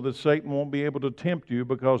again so that Satan won't be able to tempt you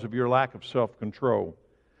because of your lack of self-control.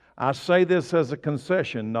 I say this as a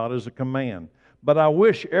concession, not as a command. But I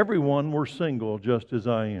wish everyone were single just as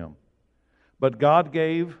I am. But God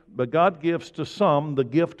gives to some the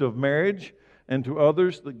gift of marriage and to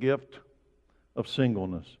others the gift of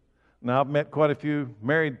singleness. Now, I've met quite a few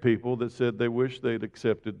married people that said they wish they'd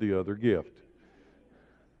accepted the other gift.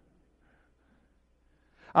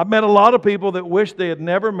 I've met a lot of people that wish they had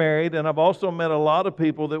never married, and I've also met a lot of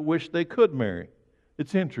people that wish they could marry.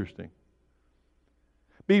 It's interesting.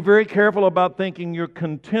 Be very careful about thinking your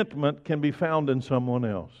contentment can be found in someone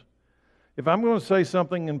else. If I'm going to say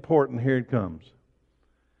something important, here it comes.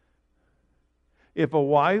 If a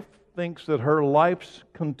wife thinks that her life's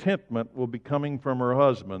contentment will be coming from her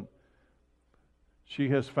husband, she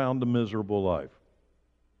has found a miserable life.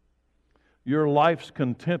 Your life's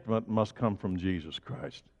contentment must come from Jesus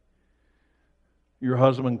Christ. Your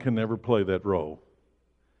husband can never play that role.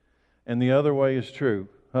 And the other way is true.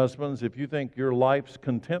 Husbands, if you think your life's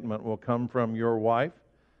contentment will come from your wife,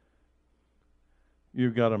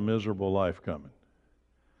 you've got a miserable life coming.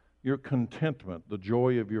 Your contentment, the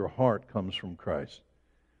joy of your heart, comes from Christ,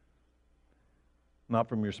 not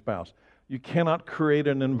from your spouse. You cannot create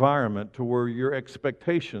an environment to where your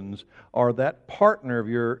expectations are that partner of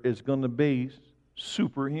yours is going to be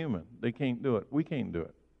superhuman. They can't do it. We can't do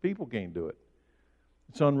it. People can't do it.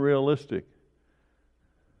 It's unrealistic.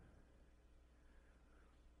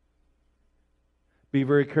 Be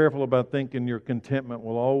very careful about thinking your contentment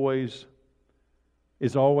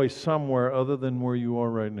is always somewhere other than where you are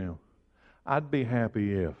right now. I'd be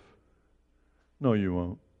happy if. No, you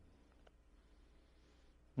won't.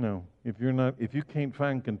 No, if you can't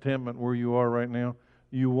find contentment where you are right now,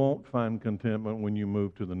 you won't find contentment when you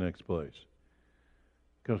move to the next place.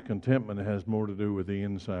 Because contentment has more to do with the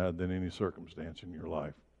inside than any circumstance in your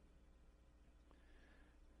life.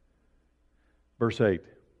 Verse 8.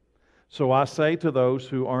 So I say to those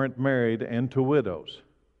who aren't married and to widows,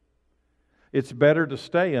 it's better to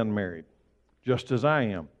stay unmarried, just as I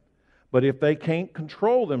am. But if they can't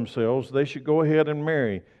control themselves, they should go ahead and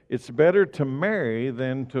marry. It's better to marry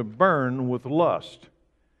than to burn with lust.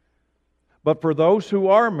 But for those who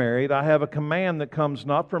are married, I have a command that comes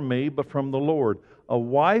not from me, but from the Lord. A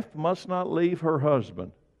wife must not leave her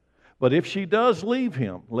husband. But if she does leave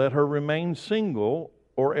him, let her remain single,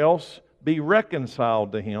 or else be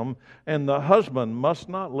reconciled to him, and the husband must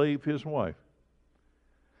not leave his wife.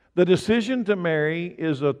 The decision to marry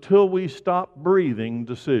is a till we stop breathing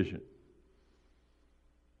decision.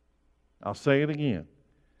 I'll say it again.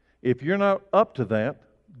 If you're not up to that,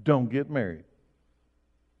 don't get married.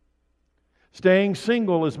 Staying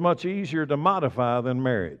single is much easier to modify than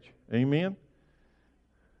marriage. Amen?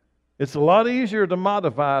 It's a lot easier to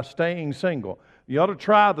modify staying single. You ought to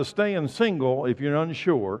try the staying single if you're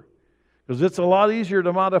unsure, because it's a lot easier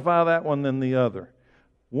to modify that one than the other.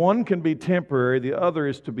 One can be temporary, the other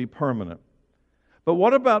is to be permanent. But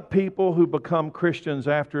what about people who become Christians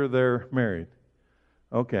after they're married?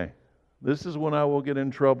 Okay, this is when I will get in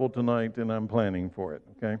trouble tonight, and I'm planning for it,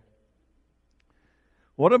 okay?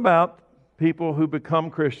 What about people who become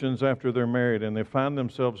Christians after they're married and they find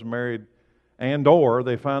themselves married or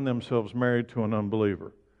they find themselves married to an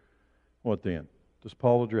unbeliever? What then? Does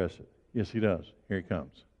Paul address it? Yes, he does. Here he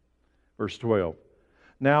comes. Verse 12.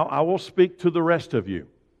 Now I will speak to the rest of you,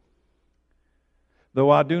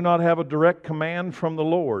 though I do not have a direct command from the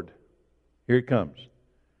Lord. Here it comes.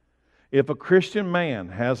 If a Christian man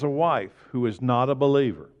has a wife who is not a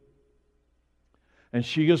believer, and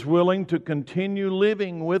she is willing to continue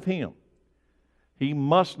living with him, he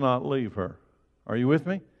must not leave her. Are you with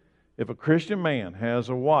me? If a Christian man has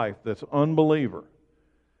a wife that's unbeliever,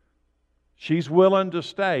 she's willing to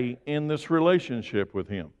stay in this relationship with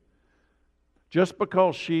him. Just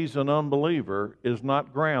because she's an unbeliever is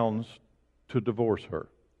not grounds to divorce her.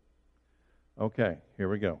 Okay, here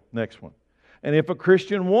we go. Next one. And if a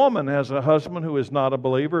Christian woman has a husband who is not a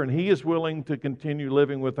believer and he is willing to continue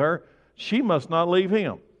living with her, she must not leave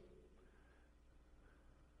him.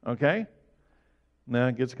 Okay? Now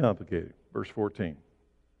it gets complicated. Verse 14.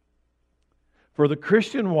 For the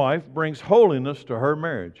Christian wife brings holiness to her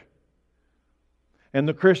marriage, and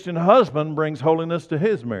the Christian husband brings holiness to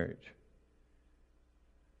his marriage.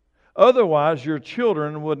 Otherwise, your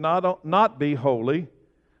children would not be holy,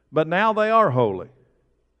 but now they are holy.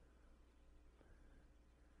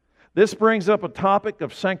 This brings up a topic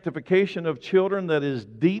of sanctification of children that is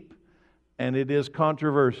deep and it is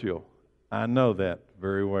controversial. I know that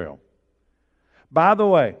very well. By the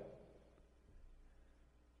way,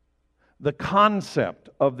 the concept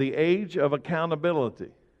of the age of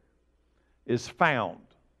accountability is found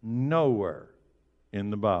nowhere in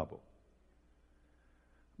the Bible.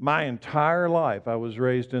 My entire life I was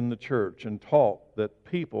raised in the church and taught that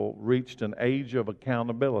people reached an age of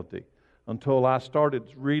accountability until I started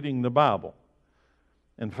reading the Bible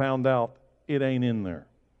and found out it ain't in there.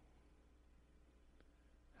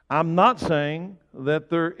 I'm not saying that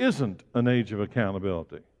there isn't an age of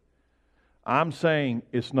accountability. I'm saying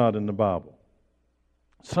it's not in the Bible.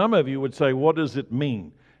 Some of you would say, what does it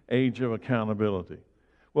mean, age of accountability?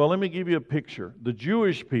 Well, let me give you a picture. The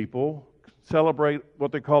Jewish people celebrate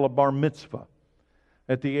what they call a bar mitzvah.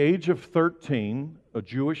 At the age of 13, a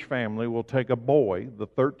Jewish family will take a boy, the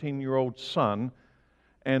 13-year-old son,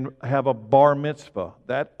 and have a bar mitzvah.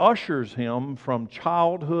 That ushers him from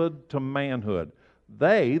childhood to manhood.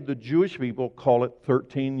 They, the Jewish people, call it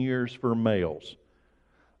 13 years for males.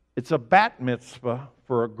 It's a bat mitzvah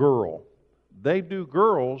for a girl. They do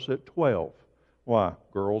girls at 12. Why?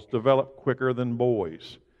 Girls develop quicker than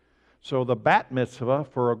boys. So the bat mitzvah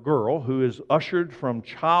for a girl who is ushered from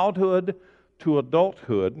childhood to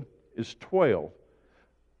adulthood is 12.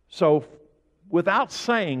 So without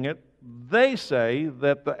saying it, they say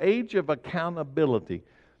that the age of accountability,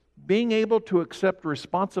 being able to accept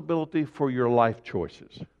responsibility for your life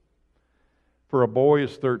choices. For a boy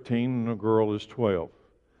is 13 and a girl is 12.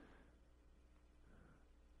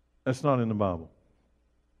 That's not in the Bible.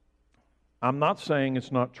 I'm not saying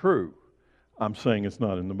it's not true. I'm saying it's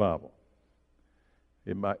not in the Bible.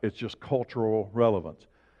 It's just cultural relevance.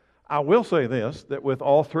 I will say this, that with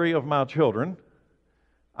all three of my children,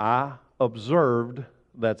 I observed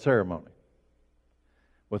that ceremony.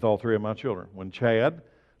 With all three of my children. When Chad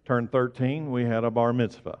turned 13, we had a bar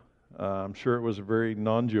mitzvah. I'm sure it was very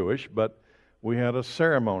non-Jewish, but we had a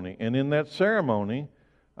ceremony. And in that ceremony,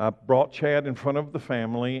 I brought Chad in front of the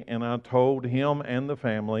family, and I told him and the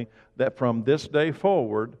family that from this day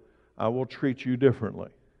forward, I will treat you differently.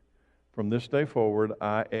 From this day forward,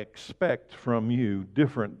 I expect from you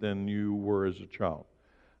different than you were as a child.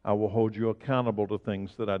 I will hold you accountable to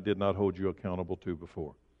things that I did not hold you accountable to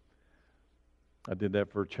before. I did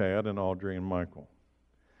that for Chad and Audrey and Michael.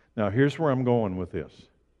 Now, here's where I'm going with this.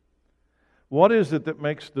 What is it that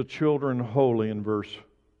makes the children holy in verse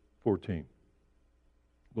 14?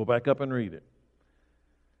 Go back up and read it.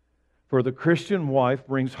 For the Christian wife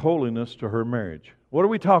brings holiness to her marriage. What are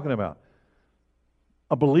we talking about?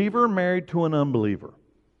 A believer married to an unbeliever.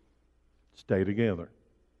 Stay together.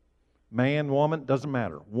 Man, woman, doesn't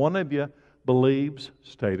matter. One of you believes,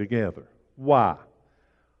 stay together. Why?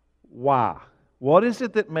 Why? What is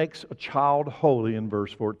it that makes a child holy in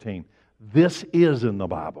verse 14? This is in the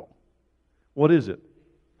Bible. What is it?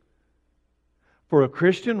 For a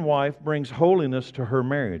Christian wife brings holiness to her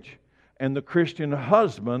marriage, and the Christian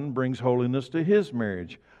husband brings holiness to his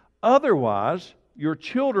marriage. Otherwise, your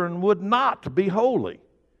children would not be holy.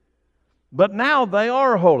 But now they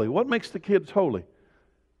are holy. What makes the kids holy?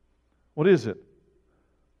 What is it?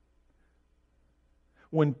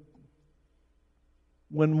 When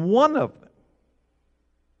one of them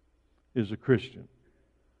is a Christian,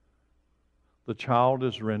 the child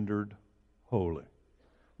is rendered holy.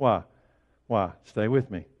 Why? Why? Stay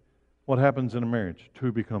with me. What happens in a marriage?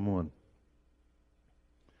 Two become one.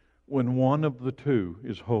 When one of the two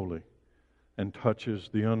is holy and touches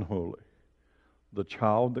the unholy, the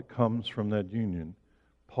child that comes from that union,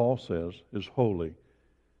 Paul says, is holy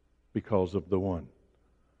because of the one.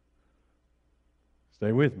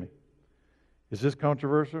 Stay with me. Is this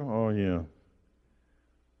controversial? Oh, yeah.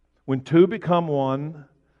 When two become one,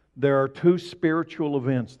 there are two spiritual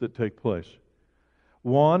events that take place.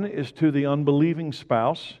 One is to the unbelieving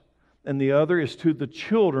spouse, and the other is to the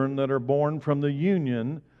children that are born from the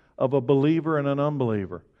union of a believer and an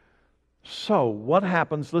unbeliever. So, what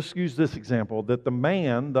happens? Let's use this example, that the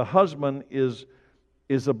man, the husband, is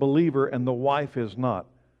a believer and the wife is not.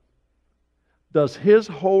 Does his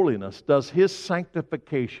holiness, does his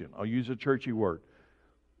sanctification, I'll use a churchy word,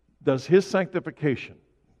 does his sanctification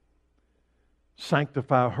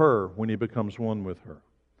sanctify her when he becomes one with her?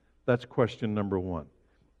 That's question number one.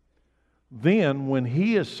 Then, when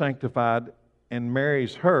he is sanctified and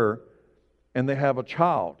marries her and they have a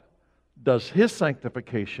child, does his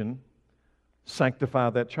sanctification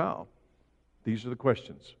sanctify that child? These are the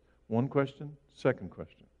questions. One question, second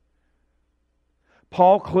question.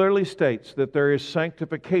 Paul clearly states that there is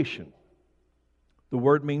sanctification. The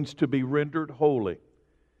word means to be rendered holy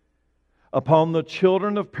upon the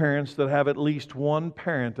children of parents that have at least one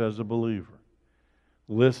parent as a believer.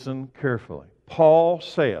 Listen carefully. Paul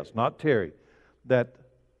says, not Terry, that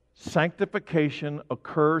sanctification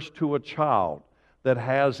occurs to a child that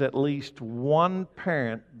has at least one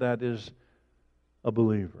parent that is a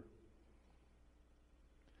believer.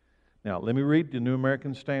 Now, let me read the New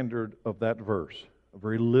American Standard of that verse, a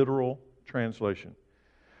very literal translation.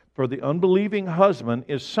 For the unbelieving husband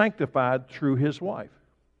is sanctified through his wife,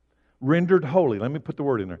 rendered holy. Let me put the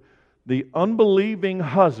word in there. The unbelieving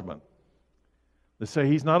husband, let's say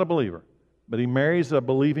he's not a believer, but he marries a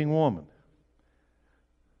believing woman.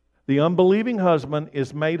 The unbelieving husband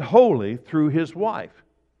is made holy through his wife.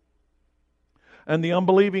 And the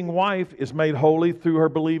unbelieving wife is made holy through her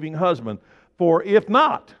believing husband. For if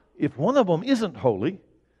not, if one of them isn't holy,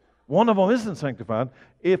 one of them isn't sanctified,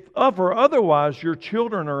 if of or otherwise your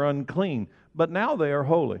children are unclean, but now they are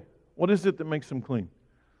holy. What is it that makes them clean?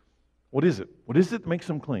 What is it? What is it that makes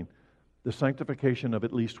them clean? The sanctification of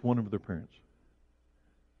at least one of their parents.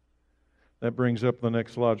 That brings up the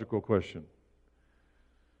next logical question.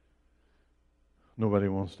 Nobody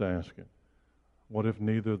wants to ask it. What if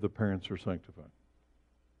neither of the parents are sanctified?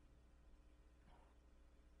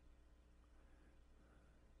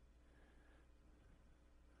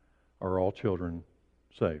 Are all children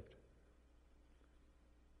saved?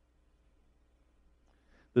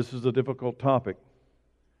 This is a difficult topic.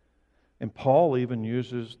 And Paul even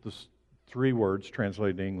uses the three words,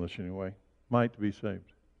 translated in English anyway, might be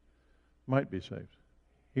saved. Might be saved.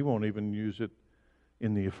 He won't even use it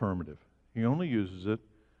in the affirmative. He only uses it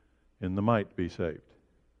in the might be saved.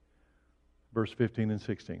 Verse 15 and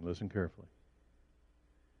 16, listen carefully.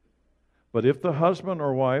 But if the husband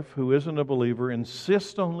or wife who isn't a believer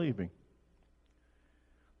insists on leaving,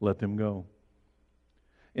 let them go.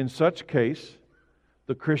 In such case,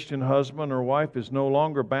 the Christian husband or wife is no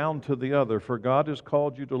longer bound to the other, for God has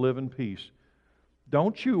called you to live in peace.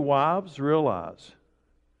 Don't you wives realize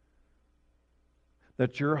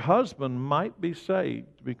that your husband might be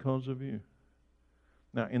saved because of you?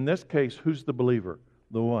 Now, in this case, who's the believer?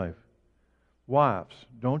 The wife. Wives,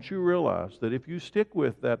 don't you realize that if you stick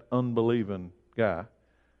with that unbelieving guy,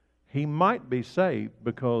 he might be saved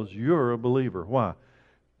because you're a believer? Why?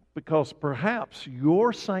 Because perhaps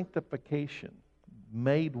your sanctification,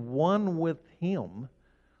 made one with him,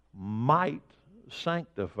 might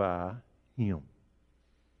sanctify him.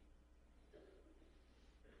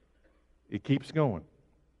 It keeps going.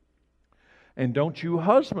 And don't you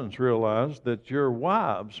husbands realize that your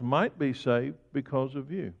wives might be saved because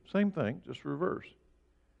of you? Same thing, just reverse.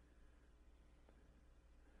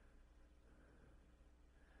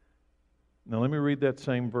 Now let me read that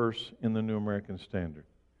same verse in the New American Standard.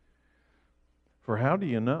 For how do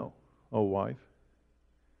you know, O wife,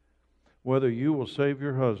 whether you will save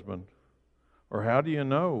your husband? Or how do you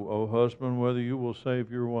know, O husband, whether you will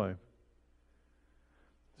save your wife?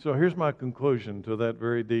 So here's my conclusion to that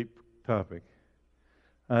very deep topic.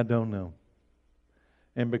 I don't know.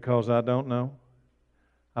 And because I don't know,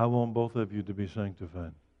 I want both of you to be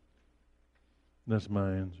sanctified. That's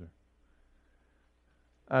my answer.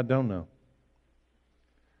 I don't know.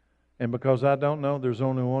 And because I don't know, there's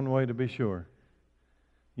only one way to be sure.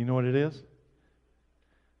 You know what it is?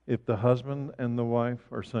 If the husband and the wife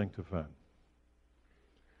are sanctified,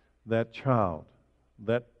 that child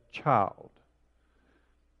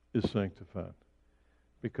is sanctified.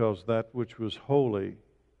 Because that which was holy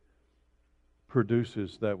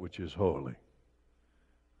produces that which is holy.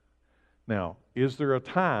 Now, is there a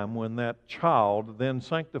time when that child, then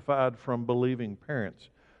sanctified from believing parents,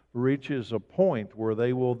 reaches a point where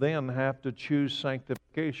they will then have to choose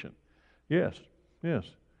sanctification? Yes.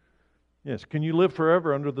 Can you live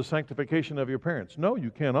forever under the sanctification of your parents? No,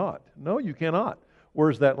 you cannot. No, you cannot.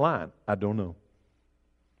 Where's that line? I don't know.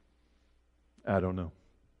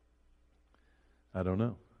 I don't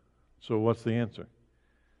know. So what's the answer?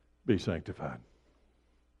 Be sanctified.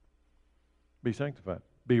 Be sanctified.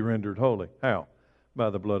 Be rendered holy. How? By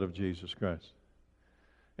the blood of Jesus Christ.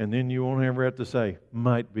 And then you won't ever have to say,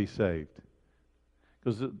 might be saved.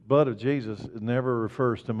 Because the blood of Jesus never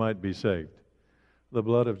refers to might be saved. The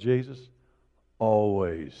blood of Jesus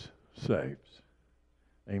always saves.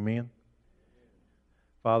 Amen.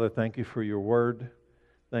 Father, thank you for your word.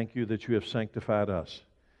 Thank you that you have sanctified us.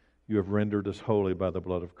 You have rendered us holy by the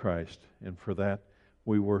blood of Christ. And for that,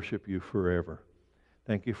 we worship you forever.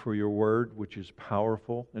 Thank you for your word, which is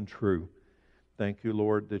powerful and true. Thank you,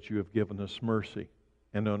 Lord, that you have given us mercy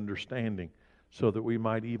and understanding so that we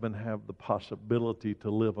might even have the possibility to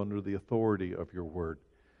live under the authority of your word.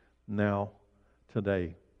 Now,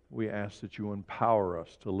 today, we ask that you empower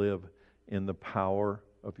us to live in the power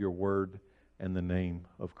of your word and the name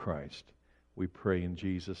of Christ. We pray in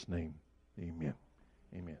Jesus' name. Amen.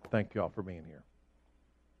 Amen. Thank you all for being here.